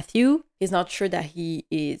 because Matthew is not sure that he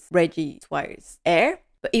is Reggie Swire's heir.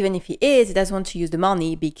 But even if he is, he doesn't want to use the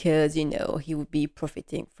money because, he would be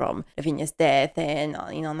profiting from Lavinia's death and,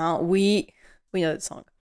 we know the song.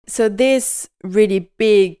 So this really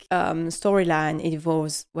big storyline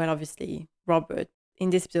involves, obviously, Robert.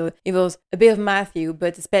 In this episode, it involves a bit of Matthew,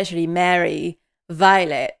 but especially Mary,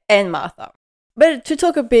 Violet, and Martha. But to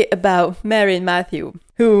talk a bit about Mary and Matthew,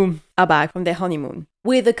 who are back from their honeymoon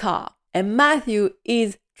with a car. And Matthew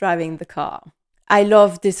is driving the car. I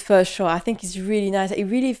love this first shot. I think it's really nice. It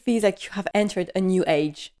really feels like you have entered a new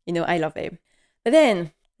age. I love it. But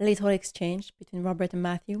then, a little exchange between Robert and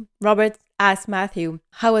Matthew. Robert asks Matthew,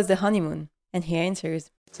 how was the honeymoon? And he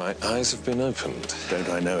answers, my eyes have been opened. Don't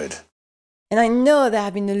I know it? And I know there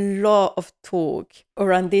have been a lot of talk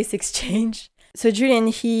around this exchange. So Julian,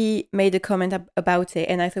 he made a comment about it,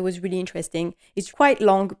 and I thought it was really interesting. It's quite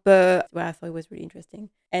long, but I thought it was really interesting.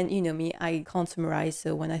 And you know me, I can't summarize,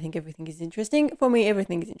 so when I think everything is interesting, for me,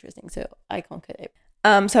 everything is interesting, so I can't cut it.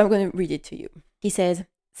 So I'm going to read it to you. He says,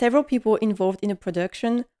 several people involved in the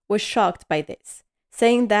production were shocked by this,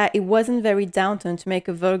 saying that it wasn't very Downton to make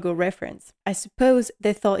a vulgar reference. I suppose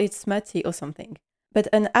they thought it smutty or something. But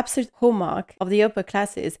an absolute hallmark of the upper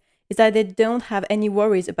classes is that they don't have any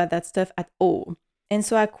worries about that stuff at all. And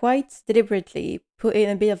so I quite deliberately put in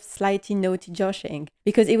a bit of slightly naughty joshing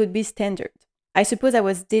because it would be standard. I suppose I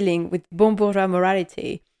was dealing with bon bourgeois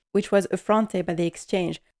morality, which was affronted by the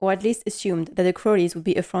exchange, or at least assumed that the Crawleys would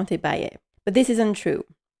be affronted by it. But this isn't true.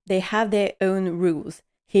 They have their own rules.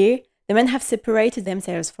 Here, the men have separated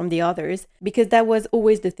themselves from the others because that was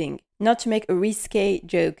always the thing, not to make a risque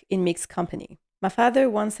joke in mixed company. My father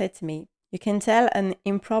once said to me, you can tell an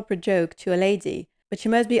improper joke to a lady, but she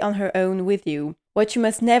must be on her own with you. What you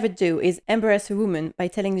must never do is embarrass a woman by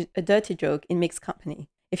telling a dirty joke in mixed company.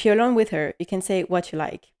 If you're alone with her, you can say what you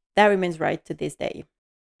like. That remains right to this day.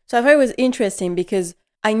 So I thought it was interesting because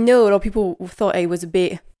I know a lot of people thought it was a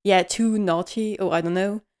bit, too naughty, or I don't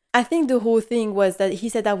know. I think the whole thing was that he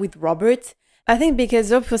said that with Robert. I think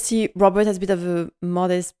because obviously Robert has a bit of a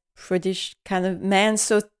modest, prudish kind of man,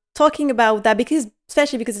 so talking about that,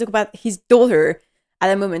 especially because he talked about his daughter at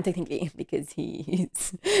the moment, technically, because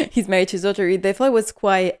he's married to his daughter. They thought it was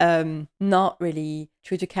quite not really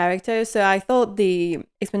true to character. So I thought the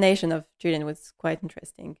explanation of Julian was quite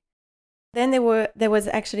interesting. Then there was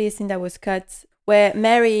actually a scene that was cut where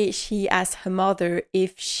Mary, she asked her mother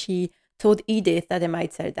if she told Edith that they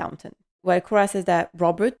might sell Downton. Well, Cora says that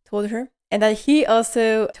Robert told her and that he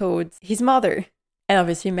also told his mother. And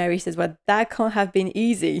obviously Mary says, well, that can't have been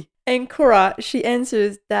easy. And Cora, she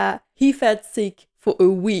answers that he felt sick for a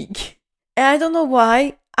week. And I don't know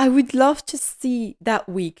why. I would love to see that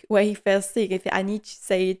week where he felt sick. If I need to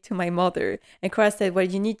say it to my mother. And Cora said, well,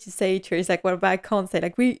 you need to say it to her. It's like, well, but I can't say.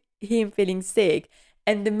 Like, him feeling sick.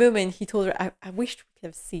 And the moment he told her, I wish we could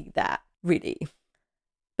have seen that, really.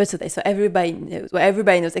 But so everybody knows. Well,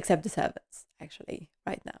 everybody knows except the servants, actually,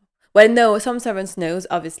 right now. Well, no, some servants knows,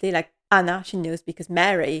 obviously, like Anna, she knows because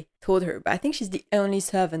Mary told her, but I think she's the only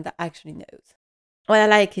servant that actually knows. What I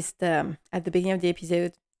like is at the beginning of the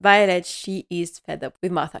episode, Violet, she is fed up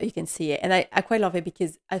with Martha. You can see it. And I quite love it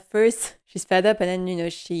because at first she's fed up and then,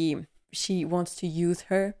 she wants to use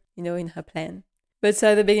her, in her plan. But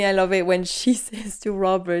so at the beginning, I love it when she says to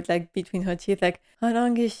Robert, like between her teeth, like, how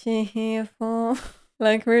long is she here for?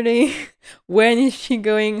 Like, really? When is she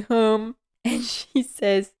going home? And she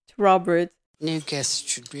says to Robert, new guests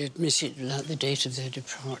should be admitted without the date of their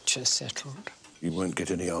departure settled. You won't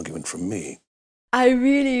get any argument from me. I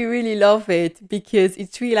really, really love it because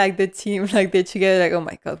it's really like the team, like they're together, like, oh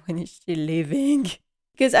my God, when is she leaving?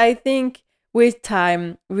 Because I think with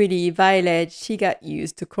time, really, Violet, she got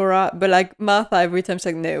used to Cora, but like Martha, every time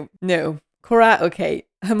she's like, no. Cora, okay.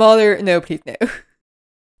 Her mother, no, please, no.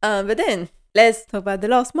 But then, let's talk about the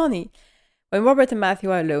lost money. When Robert and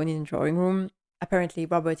Matthew are alone in the drawing room, apparently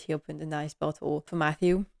Robert, he opened a nice bottle for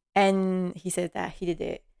Matthew, and he said that he did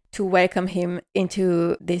it to welcome him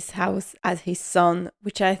into this house as his son,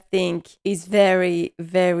 which I think is very,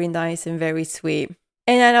 very nice and very sweet.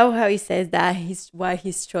 And I love how he says that while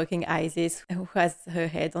he's stroking Isis, who has her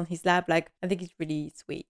head on his lap. Like, I think it's really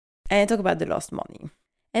sweet. And I talk about the lost money.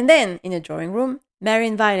 And then in the drawing room, Mary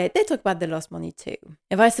and Violet, they talk about the lost money too.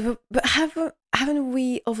 And Violet said, but haven't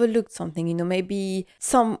we overlooked something? Maybe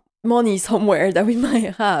some money somewhere that we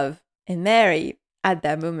might have. And Mary, at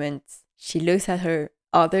that moment, she looks at her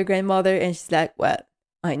other grandmother and she's like, well,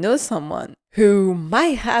 I know someone who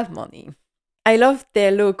might have money. I love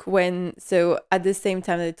their look so at the same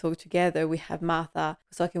time they talk together, we have Martha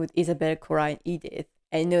who's talking with Isabel, Cora, and Edith.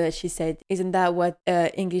 And you know that she said, isn't that what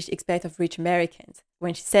English expect of rich Americans?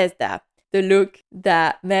 When she says that, the look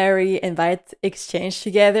that Mary and Violet exchange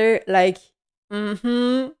together, like,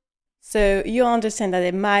 So you understand that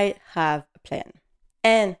they might have a plan.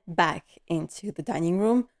 And back into the dining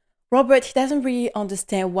room, Robert, he doesn't really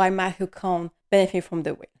understand why Matthew can't benefit from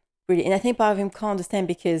the will. And I think part of him can't understand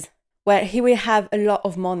because, well, he will have a lot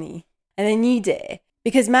of money and they need it.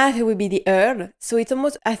 because Matthew will be the heir. So it's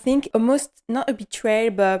almost, I think, almost not a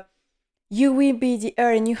betrayal, but you will be the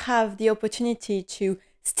heir and you have the opportunity to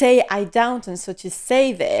stay at Downton, so to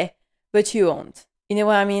save it, but you won't. You know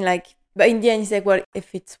what I mean? Like, but in the end, he's like, well,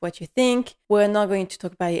 if it's what you think, we're not going to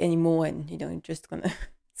talk about it anymore, and just gonna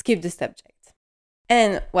skip the subject.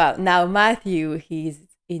 And well, now Matthew, he's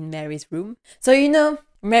in Mary's room. So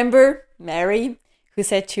remember Mary, who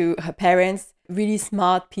said to her parents, really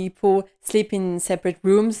smart people sleep in separate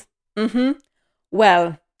rooms?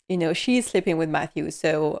 Well, she's sleeping with Matthew,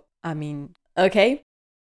 so I mean, okay.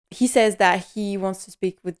 He says that he wants to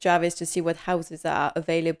speak with Jarvis to see what houses are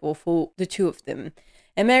available for the two of them.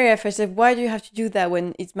 And Mary at first said, why do you have to do that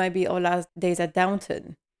when it might be our last days at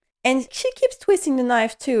Downton? And she keeps twisting the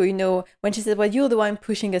knife too, when she says, well, you're the one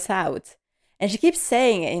pushing us out. And she keeps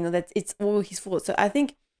saying it, that it's all his fault. So I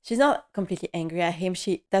think she's not completely angry at him.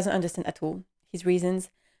 She doesn't understand at all his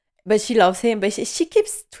reasons. But she loves him. But she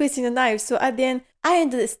keeps twisting the knife. So at the end, I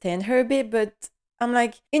understand her a bit, but I'm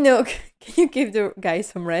like, can you give the guy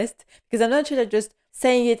some rest? Because I'm not sure that just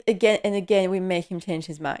saying it again and again will make him change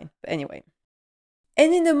his mind. But anyway.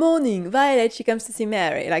 And in the morning, Violet, she comes to see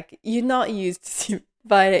Mary. Like, you're not used to see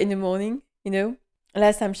Violet in the morning,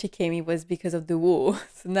 Last time she came, it was because of the war.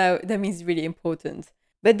 So now that means it's really important.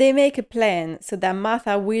 But they make a plan so that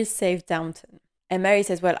Martha will save Downton. And Mary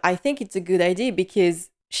says, well, I think it's a good idea because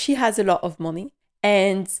she has a lot of money.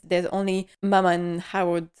 And there's only Mama and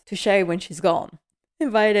Howard to share when she's gone. And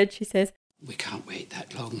Violet, she says, We can't wait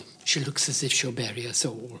that long. She looks as if she'll bury us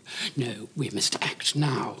all. No, we must act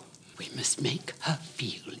now. We must make her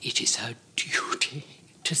feel it is her duty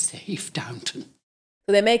to save Downton.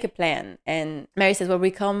 So they make a plan. And Mary says, well, we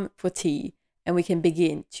come for tea and we can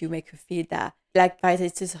begin to make her feel that, like Violet,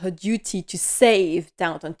 it's just her duty to save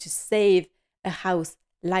Downton, to save a house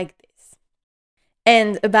like this.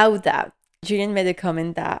 And about that, Julian made a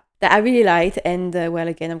comment that I really liked. And well,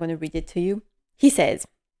 again, I'm going to read it to you. He says,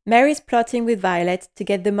 Mary's plotting with Violet to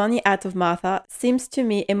get the money out of Martha seems to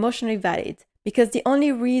me emotionally valid because the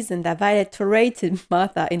only reason that Violet tolerated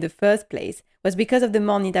Martha in the first place was because of the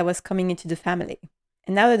money that was coming into the family.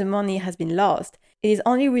 And now that the money has been lost, it is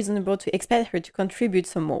only reasonable to expect her to contribute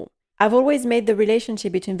some more. I've always made the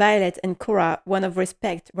relationship between Violet and Cora one of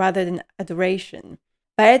respect rather than adoration.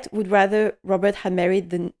 Violet would rather Robert had married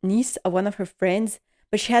the niece of one of her friends,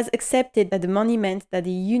 but she has accepted that the money meant that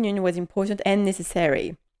the union was important and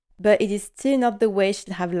necessary. But it is still not the way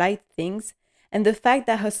she'd have liked things, and the fact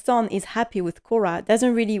that her son is happy with Cora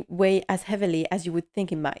doesn't really weigh as heavily as you would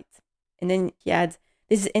think it might. And then he adds,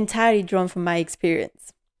 this is entirely drawn from my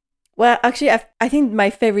experience. Well, actually, I think my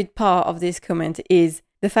favorite part of this comment is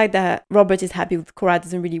the fact that Robert is happy with Cora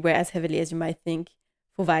doesn't really weigh as heavily as you might think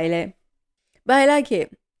for Violet. But I like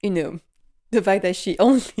it, the fact that she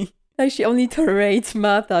only tolerates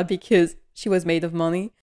Martha because she was made of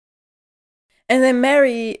money. And then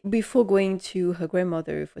Mary, before going to her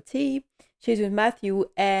grandmother for tea, she's with Matthew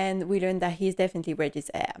and we learn that he's definitely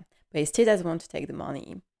Reggie's heir, but he still doesn't want to take the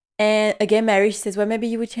money. And again, Mary, she says, well, maybe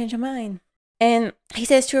you would change your mind. And he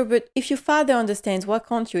says, sure, but if your father understands, why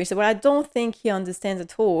can't you? He said, well, I don't think he understands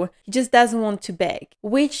at all. He just doesn't want to beg,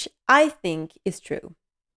 which I think is true.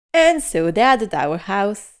 And so they're at the Dower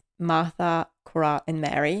house, Martha, Cora, and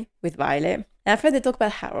Mary with Violet. And after they talk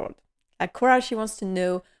about Harold. Like Cora, she wants to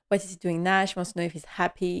know what is he doing now. She wants to know if he's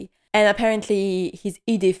happy. And apparently his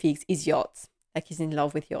idée fixe is yachts. Like he's in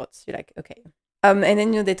love with yachts. You're like, okay. And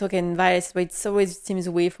then, they talk in Violet, so it always seems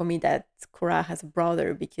weird for me that Cora has a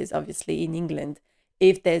brother because obviously in England,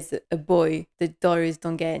 if there's a boy, the daughters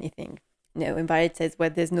don't get anything. And Violet says, well,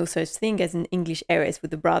 there's no such thing as an English heiress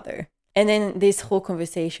with a brother. And then this whole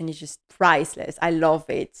conversation is just priceless. I love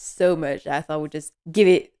it so much. I thought I would just give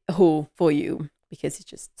it a whole for you because it's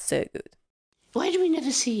just so good. Why do we never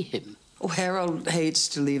see him? Oh, Harold hates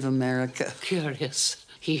to leave America. Curious.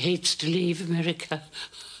 He hates to leave America.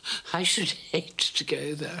 I should hate to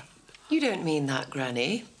go there. You don't mean that,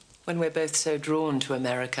 Granny, when we're both so drawn to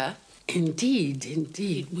America.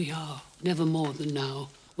 Indeed we are. Never more than now,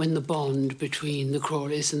 when the bond between the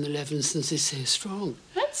Crawleys and the Levinsons is so strong.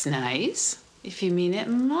 That's nice, if you mean it,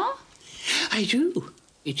 Mamma. I do.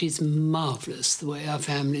 It is marvellous the way our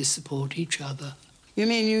families support each other. You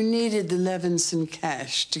mean you needed the Levinson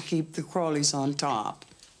cash to keep the Crawleys on top?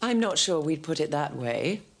 I'm not sure we'd put it that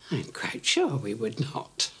way. I'm quite sure we would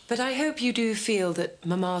not. But I hope you do feel that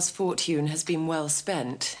Mamma's fortune has been well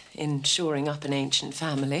spent in shoring up an ancient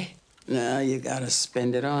family. No, you gotta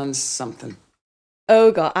spend it on something.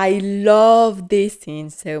 Oh God, I love this scene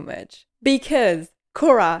so much. Because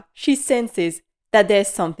Cora, she senses that there's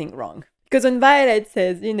something wrong. Because when Violet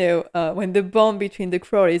says, when the bond between the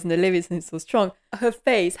Crawleys and the Levison is so strong, her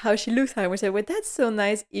face, how she looks at her, we say, well, that's so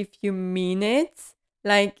nice if you mean it.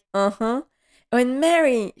 Like, When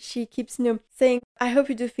Mary, she keeps, saying, I hope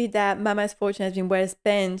you do feel that Mama's fortune has been well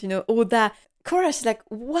spent, all that. Cora, she's like,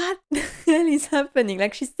 what the hell is happening?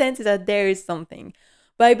 Like, she senses that there is something.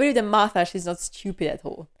 But I believe that Martha, she's not stupid at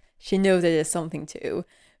all. She knows that there's something too.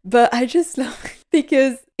 But I just love it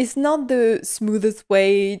because it's not the smoothest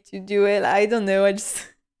way to do it. I don't know. I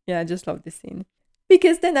just love this scene.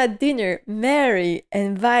 Because then at dinner, Mary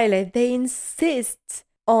and Violet, they insist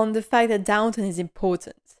on the fact that Downton is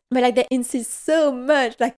important. But like they insist so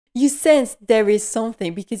much, like you sense there is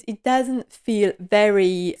something because it doesn't feel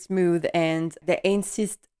very smooth and they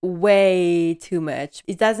insist way too much.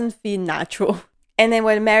 It doesn't feel natural. And then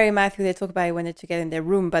when Mary and Matthew, they talk about it when they're together in their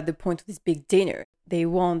room, but the point of this big dinner, they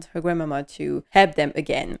want her grandmama to help them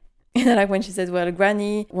again. And I like when she says, well,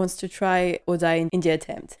 Granny wants to try or die in the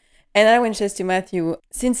attempt. And I like when she says to Matthew,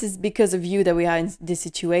 since it's because of you that we are in this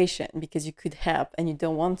situation, because you could help and you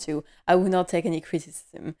don't want to, I will not take any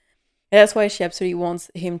criticism. And that's why she absolutely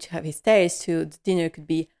wants him to have his taste, so the dinner could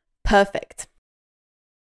be perfect.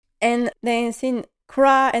 And then seeing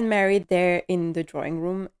Cora and Mary, they're in the drawing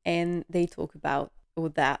room and they talk about all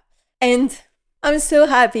that. And I'm so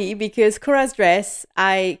happy because Cora's dress,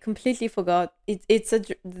 I completely forgot. It's a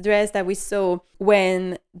dress that we saw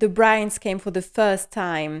when the Bryants came for the first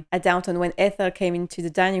time at Downton, when Ethel came into the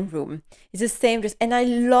dining room. It's the same dress. And I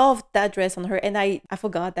loved that dress on her. And I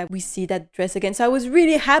forgot that we see that dress again. So I was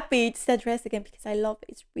really happy to see that dress again because I love it.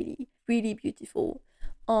 It's really, really beautiful.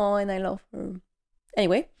 Oh, and I love her.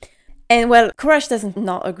 Anyway. And well, Cora doesn't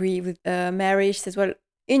not agree with Mary. She says, well,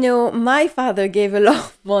 my father gave a lot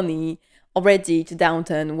of money already to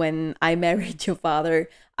Downton when I married your father.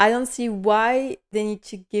 I don't see why they need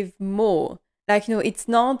to give more. Like, it's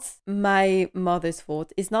not my mother's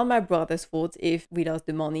fault. It's not my brother's fault if we lost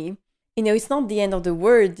the money. It's not the end of the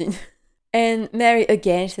world. And Mary,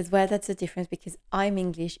 again, she says, well, that's the difference because I'm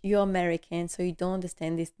English, you're American, so you don't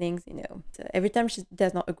understand these things, So every time she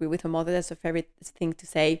does not agree with her mother, that's her favorite thing to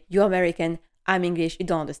say. You're American, I'm English, you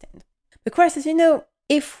don't understand. But Cora says,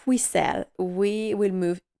 if we sell, we will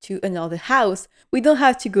move to another house. We don't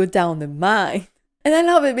have to go down the mine. And I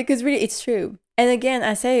love it because really it's true. And again,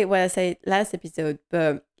 I say what I said last episode,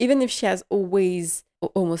 but even if she has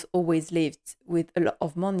almost always lived with a lot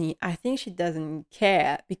of money, I think she doesn't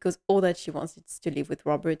care because all that she wants is to live with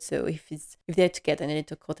Robert. So if they're together in a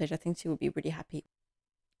little cottage, I think she will be really happy.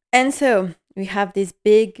 And so we have this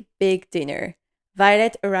big, big dinner.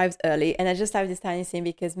 Violet arrives early, and I just have this tiny scene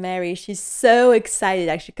because Mary, she's so excited.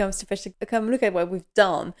 Like she comes to fetch, come look at what we've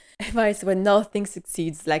done. And Violet says, well, nothing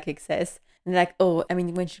succeeds like excess. And like,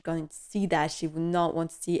 when she's going to see that, she would not want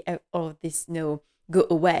to see all of this, go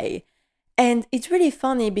away. And it's really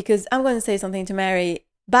funny because I'm going to say something to Mary.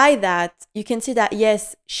 By that, you can see that,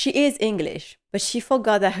 yes, she is English, but she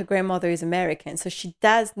forgot that her grandmother is American. So she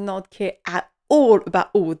does not care at all about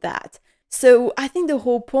all that. So I think the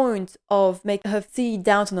whole point of making her see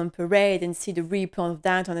Downton on parade and see the real point of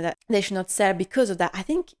Downton and that they should not sell because of that, I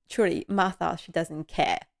think truly Martha, she doesn't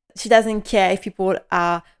care. She doesn't care if people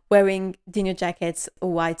are wearing dinner jackets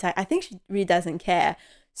or white tie. I think she really doesn't care.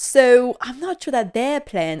 So I'm not sure that their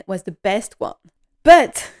plan was the best one.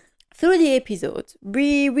 But through the episode,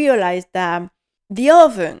 we realized that the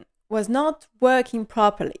oven was not working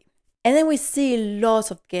properly. And then we see lots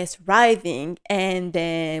of guests arriving, and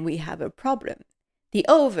then we have a problem. The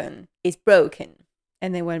oven is broken.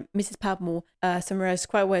 And then when Mrs. Patmore summarized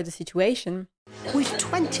quite well the situation. We've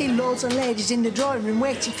 20 lords and ladies in the drawing room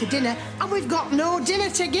waiting for dinner, and we've got no dinner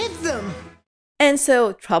to give them. And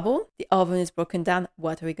so, trouble, the oven is broken down.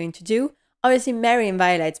 What are we going to do? Obviously, Mary and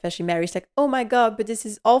Violet, especially Mary, is like, oh my God, but this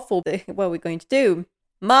is awful. What are we going to do?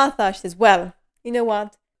 Martha, she says, well, you know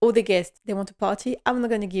what? All the guests, they want a party. I'm not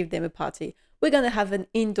going to give them a party. We're going to have an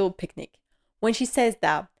indoor picnic. When she says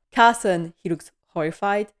that, Carson, he looks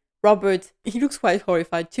horrified. Robert, he looks quite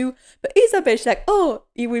horrified too. But Isabel, she's like, oh,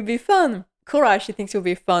 it will be fun. Cora, she thinks it will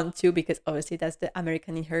be fun too because obviously that's the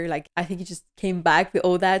American in her. Like, I think he just came back with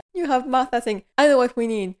all that. You have Martha saying, I know what we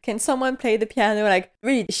need. Can someone play the piano? Like,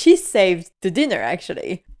 really, she saved the dinner,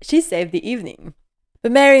 actually. She saved the evening.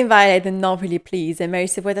 But Mary and Violet are not really pleased. And Mary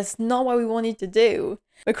said, well, that's not what we wanted to do.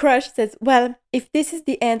 But Cora says, well, if this is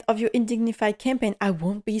the end of your indignified campaign, I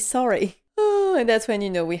won't be sorry. Oh, and that's when,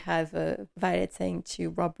 we have Violet saying to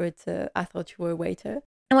Robert, I thought you were a waiter.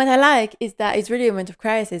 And what I like is that it's really a moment of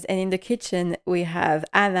crisis. And in the kitchen, we have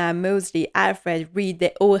Anna, Mosley, Alfred, Reed.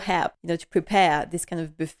 They all help, to prepare this kind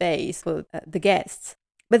of buffet for the guests.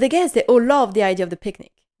 But the guests, they all love the idea of the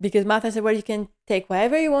picnic. Because Martha said, well, you can take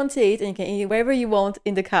whatever you want to eat and you can eat wherever you want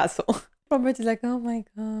in the castle. Robert is like, oh my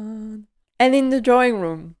God. And in the drawing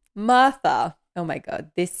room, Martha, oh my God,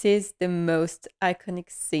 this is the most iconic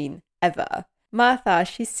scene ever. Martha,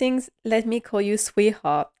 she sings, let me call you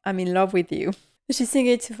sweetheart, I'm in love with you. She sings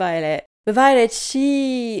it to Violet. But Violet,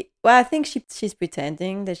 I think she's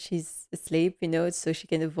pretending that she's asleep, so she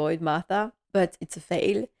can avoid Martha, but it's a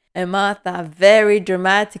fail. And Martha, very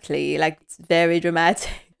dramatically, like it's very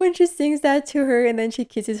dramatic, when she sings that to her and then she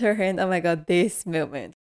kisses her hand. Oh my God, this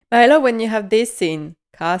moment. But I love when you have this scene,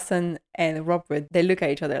 Carson and Robert, they look at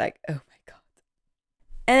each other like, oh my God.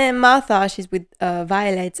 And then Martha, she's with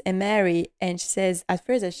Violet and Mary, and she says at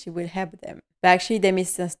first that she will help them. But actually they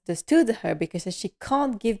misunderstood her because she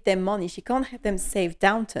can't give them money. She can't have them save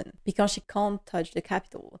Downton because she can't touch the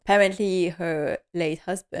capital. Apparently her late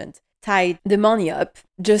husband tied the money up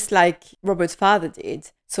just like Robert's father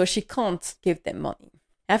did. So she can't give them money.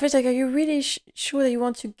 And at first like, are you really sure that you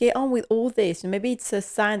want to get on with all this? And maybe it's a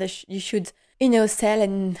sign that you should sell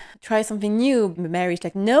and try something new. Mary's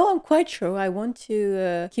like, no, I'm quite sure I want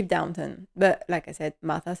to keep Downton. But like I said,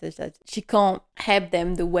 Martha says that she can't help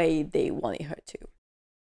them the way they wanted her to.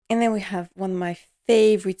 And then we have one of my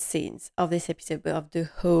favorite scenes of this episode, of the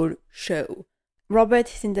whole show.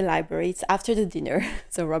 Robert is in the library. It's after the dinner.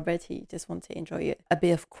 So Robert, he just wants to enjoy a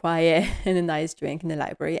bit of quiet and a nice drink in the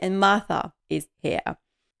library. And Martha is here.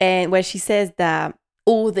 And when she says that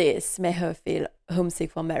all this made her feel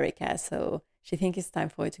homesick for America, so she thinks it's time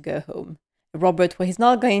for her to go home. Robert, he's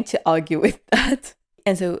not going to argue with that.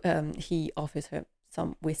 And so he offers her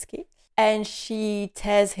some whiskey. And she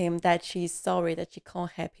tells him that she's sorry that she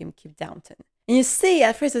can't help him keep Downton. And you see,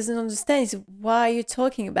 at first, he doesn't understand. He says, what are you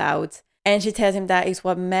talking about? And she tells him that is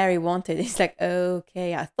what Mary wanted. He's like,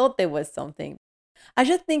 okay, I thought there was something. I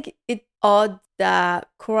just think it's odd that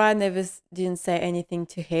Cora didn't say anything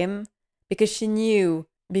to him because she knew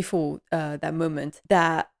before that moment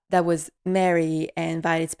that was Mary and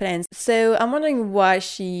Violet's plans. So I'm wondering why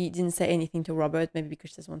she didn't say anything to Robert. Maybe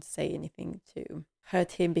because she doesn't want to say anything to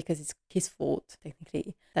hurt him because it's his fault,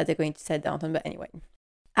 technically, that they're going to set Downton. But anyway,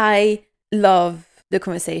 I love the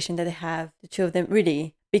conversation that they have, the two of them,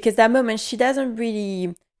 really. Because that moment, she doesn't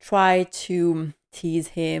really try to tease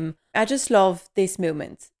him. I just love this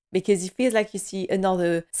moment because it feels like you see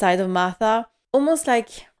another side of Martha. Almost like,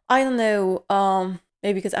 I don't know,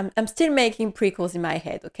 maybe because I'm still making prequels in my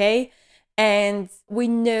head, okay? And we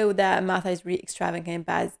know that Martha is really extravagant,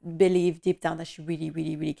 but I believe deep down that she really,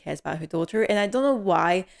 really, really cares about her daughter. And I don't know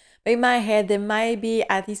why, but in my head, there might be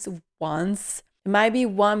at least once, there might be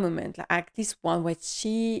one moment, like at least one, where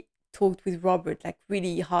she talked with Robert, like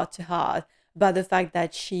really heart to heart, about the fact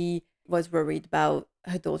that she was worried about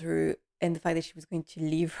her daughter and the fact that she was going to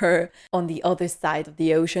leave her on the other side of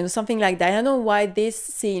the ocean, or something like that. I don't know why this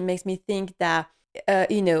scene makes me think that, I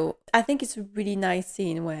think it's a really nice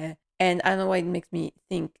scene where, and I don't know why it makes me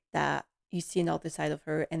think that you see another side of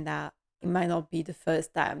her and that it might not be the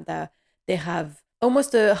first time that they have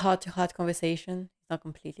almost a heart-to-heart conversation. Not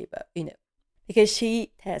completely, but, because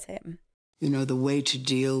she tells him, the way to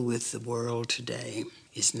deal with the world today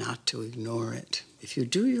is not to ignore it. If you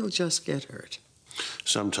do, you'll just get hurt.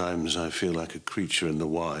 Sometimes I feel like a creature in the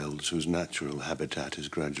wilds whose natural habitat is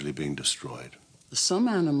gradually being destroyed. Some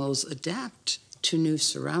animals adapt to new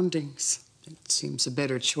surroundings. It seems a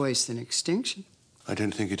better choice than extinction. I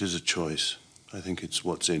don't think it is a choice. I think it's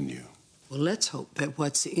what's in you. Well, let's hope that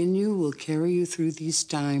what's in you will carry you through these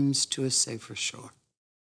times to a safer shore.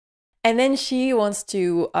 And then she wants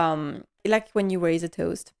to, like when you raise a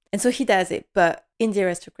toast. And so he does it. But in the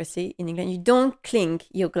aristocracy in England, you don't clink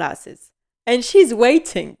your glasses. And she's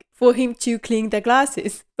waiting for him to clink the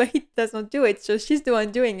glasses, but he does not do it. So she's the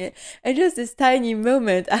one doing it. And just this tiny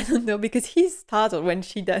moment, I don't know, because he's startled when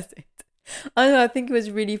she does it. I don't know, I think it was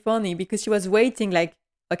really funny because she was waiting like,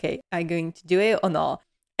 okay, am I going to do it or not?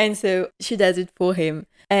 And so she does it for him.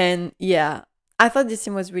 And yeah, I thought this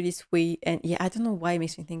scene was really sweet. And yeah, I don't know why it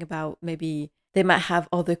makes me think about maybe they might have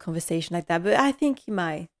other conversation like that, but I think he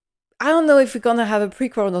might. I don't know if we're going to have a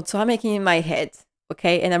prequel or not, so I'm making it in my head,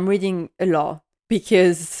 okay? And I'm reading a lot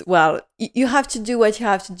because, well, you have to do what you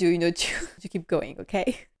have to do, to keep going,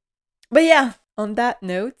 okay? But yeah, on that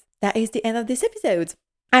note, that is the end of this episode.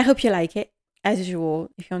 I hope you like it. As usual,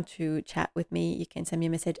 if you want to chat with me, you can send me a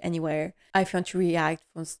message anywhere. If you want to react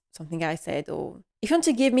for something I said, or if you want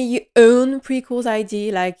to give me your own prequels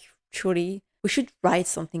idea, like, truly, we should write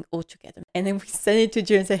something all together. And then we send it to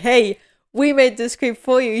you and say, hey, we made the script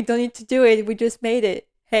for you. You don't need to do it. We just made it.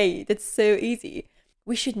 Hey, that's so easy.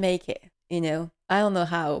 We should make it, I don't know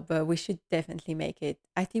how, but we should definitely make it.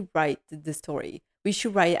 I think write the story. we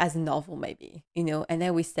should write it as a novel maybe, you know, and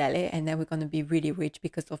then we sell it and then we're going to be really rich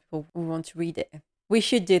because of people who want to read it. We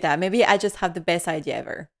should do that. Maybe I just have the best idea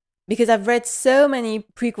ever. Because I've read so many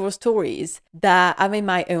prequel stories that I made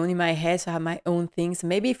my own in my head, so I have my own things. So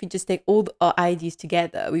maybe if we just take all our ideas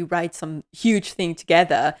together, we write some huge thing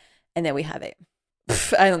together, and then we have it.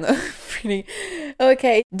 I don't know. Really.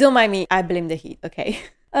 Okay, don't mind me. I blame the heat, okay?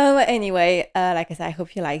 Anyway, like I said, I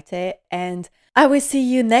hope you liked it. And I will see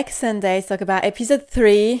you next Sunday to talk about episode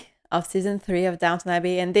 3 of season 3 of Downton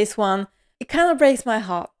Abbey. And this one, it kind of breaks my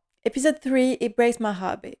heart. Episode 3, it breaks my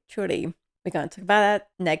heart a bit, truly. We're going to talk about that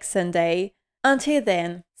next Sunday. Until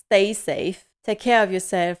then, stay safe, take care of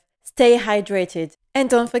yourself, stay hydrated, and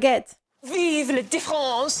don't forget, Vive la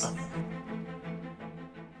différence!